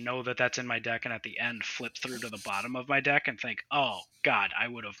rather know that that's in my deck and at the end flip through to the bottom of my deck and think, oh God, I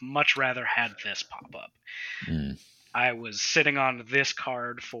would have much rather had this pop up. I was sitting on this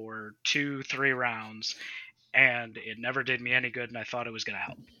card for 2-3 rounds and it never did me any good, and I thought it was going to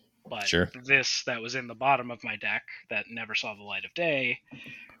help. But this that was in the bottom of my deck that never saw the light of day,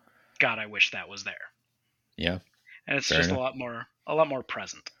 God, I wish that was there. Yeah. And it's just a lot more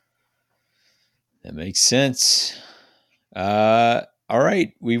present. That makes sense. All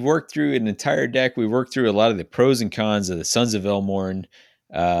right. We've worked through an entire deck. We've worked through a lot of the pros and cons of the Sons of Elmorn.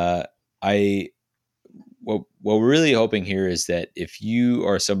 What we're really hoping here is that if you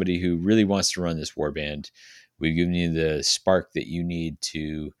are somebody who really wants to run this warband, we've given you the spark that you need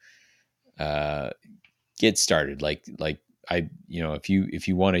to get started. Like if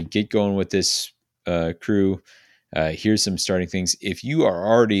you want to get going with this crew, here's some starting things. If you are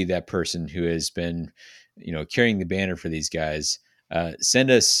already that person who has been, carrying the banner for these guys,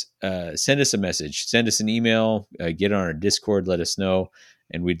 send us a message, send us an email, get on our Discord, let us know,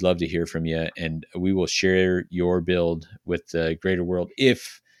 and we'd love to hear from you. And we will share your build with the greater world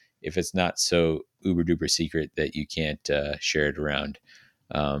if it's not so uber duper secret that you can't share it around.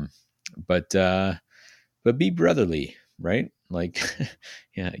 Um, but be brotherly, right? Like,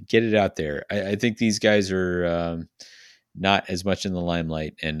 yeah, get it out there. I think these guys are not as much in the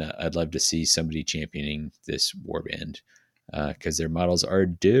limelight, and I'd love to see somebody championing this warband because their models are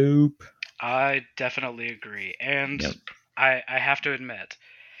dope. I definitely agree. And Yep. I have to admit,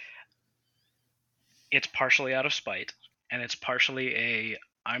 it's partially out of spite, and it's partially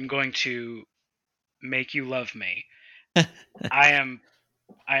I'm going to make you love me. I am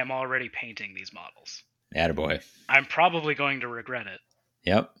already painting these models. Attaboy. I'm probably going to regret it,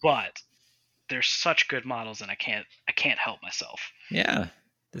 Yep. but they're such good models, and I can't help myself. Yeah,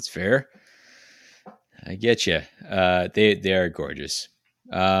 that's fair. I get you. They are gorgeous.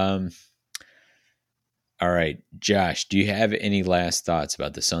 All right, Josh, do you have any last thoughts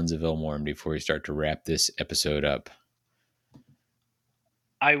about the Sons of Ilmorn before we start to wrap this episode up?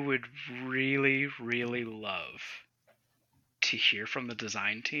 I would really, really love to hear from the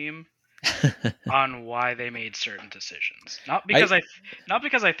design team on why they made certain decisions. Not because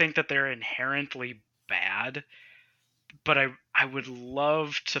I think that they're inherently bad, but I would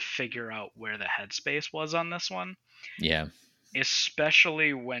love to figure out where the headspace was on this one. Yeah.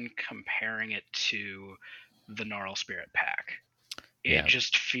 Especially when comparing it to the Gnarl Spirit pack. It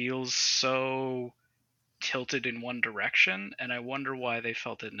just feels so tilted in one direction, and I wonder why they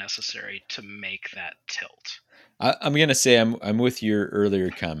felt it necessary to make that tilt. I'm gonna say I'm with your earlier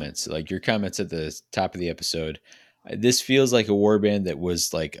comments, like your comments at the top of the episode. This feels like a warband that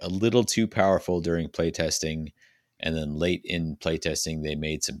was like a little too powerful during playtesting, and then late in playtesting they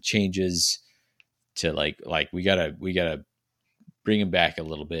made some changes to like we gotta bring them back a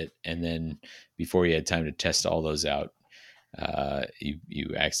little bit, and then before you had time to test all those out,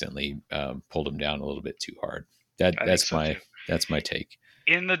 you accidentally pulled them down a little bit too hard. That's my take.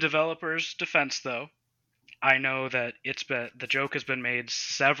 In the developers' defense, though, I know that the joke has been made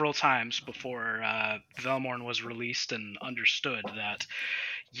several times before Velmorn was released and understood that,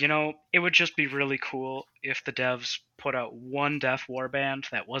 it would just be really cool if the devs put out one Death Warband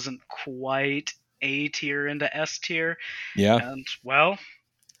that wasn't quite A tier into S tier. Yeah. And, well,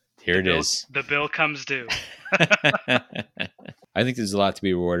 here it is. The bill comes due. I think there's a lot to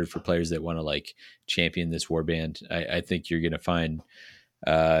be rewarded for players that want to like champion this warband. I think you're going to find,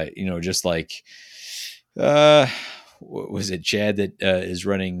 just like, was it Chad that is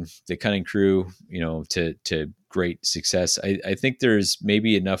running the Cunning Crew, to great success. I think there's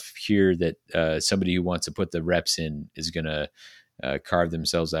maybe enough here that somebody who wants to put the reps in is going to carve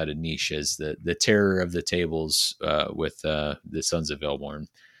themselves out a niche as the terror of the tables with the Sons of Elborn.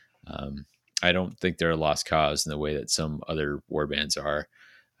 I don't think they're a lost cause in the way that some other warbands are.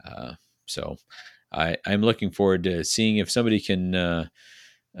 So I'm looking forward to seeing if somebody can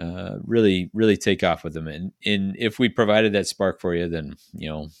really, really take off with them. And if we provided that spark for you, then,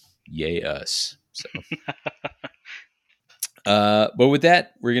 yay us. So, but with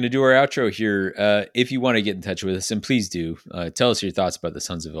that, we're going to do our outro here. If you want to get in touch with us, and please do, tell us your thoughts about the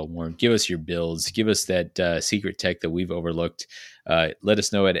Sons of Elmorn. Give us your builds. Give us that secret tech that we've overlooked. Let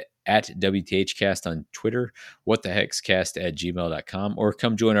us know at WTHcast on Twitter, whatthehexcast@gmail.com, or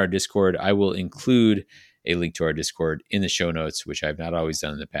come join our Discord. I will include a link to our Discord in the show notes, which I've not always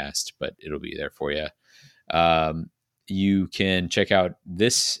done in the past, but it'll be there for you. You can check out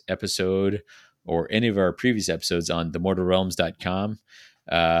this episode or any of our previous episodes on themortalrealms.com.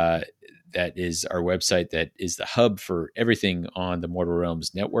 That is our website that is the hub for everything on the Mortal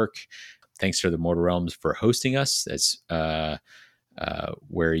Realms network. Thanks for the Mortal Realms for hosting us. That's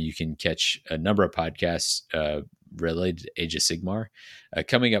where you can catch a number of podcasts related to Age of Sigmar.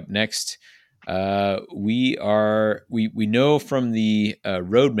 Coming up next, we know from the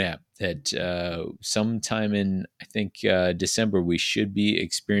roadmap that sometime in, I think, December, we should be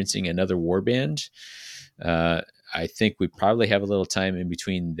experiencing another warband. I think we probably have a little time in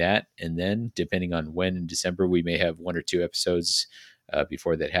between that and then, depending on when in December, we may have 1 or 2 episodes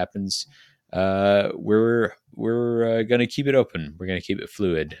before that happens. We're going to keep it open. We're going to keep it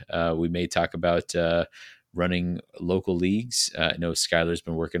fluid. We may talk about running local leagues. I know Skylar's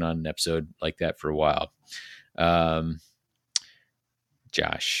been working on an episode like that for a while.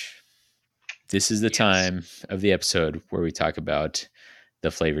 Josh, this is the time of the episode where we talk about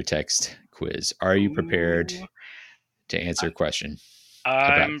the flavor text quiz. Are you prepared? to answer a question.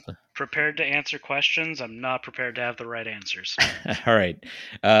 I'm prepared to answer questions. I'm not prepared to have the right answers. All right.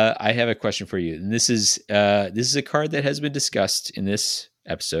 I have a question for you. And this is a card that has been discussed in this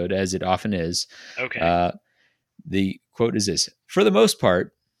episode, as it often is. Okay. The quote is this: "For the most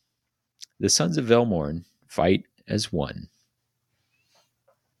part, the Sons of Velmorn fight as one."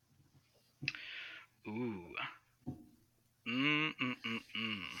 Ooh.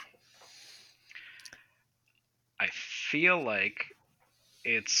 I feel like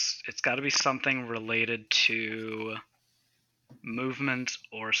it's got to be something related to movement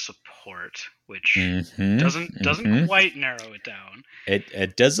or support, which doesn't quite narrow it down.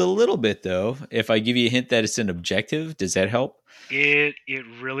 It does a little bit, though. If I give you a hint that it's an objective, does that help? It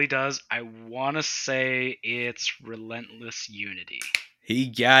really does. I want to say it's Relentless Unity. He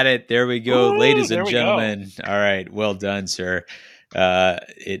got it. There we go, Ooh, ladies and gentlemen. All right, well done, sir.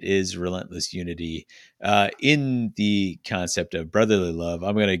 It is Relentless Unity. In the concept of brotherly love,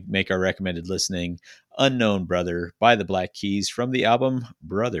 I'm going to make our recommended listening Unknown Brother by the Black Keys from the album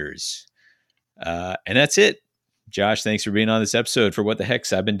Brothers. And that's it. Josh, thanks for being on this episode. For What the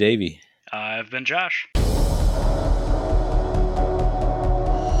Hex, I've been Davey. I've been Josh.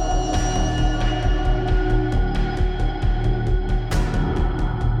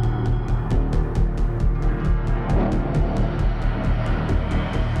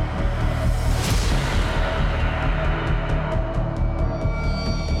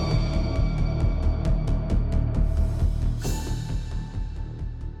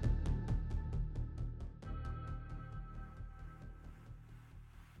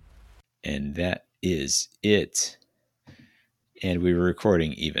 And that is it. And we were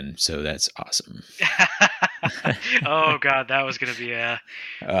recording even, so that's awesome. Oh, God, that was going to be a...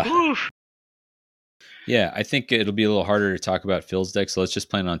 Yeah, I think it'll be a little harder to talk about Phil's deck, so let's just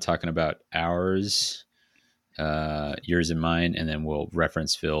plan on talking about ours, yours and mine, and then we'll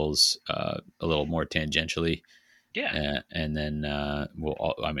reference Phil's a little more tangentially. Yeah. And then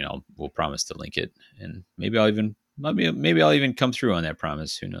we'll promise to link it, and maybe I'll even come through on that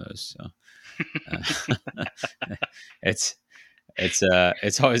promise. Who knows? So it's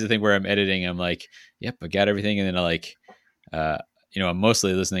always the thing where I'm editing. I'm like, yep, I got everything, and then I like, I'm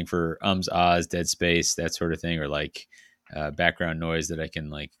mostly listening for ums, ahs, dead space, that sort of thing, or like background noise that I can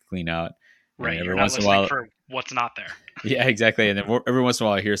like clean out. Right. Every once in a while, for what's not there. Yeah, exactly. And then every once in a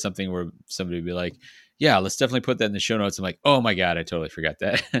while, I hear something where somebody would be like, "Yeah, let's definitely put that in the show notes." I'm like, "Oh my god, I totally forgot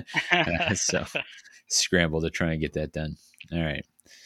that." So scramble to try and get that done. All right.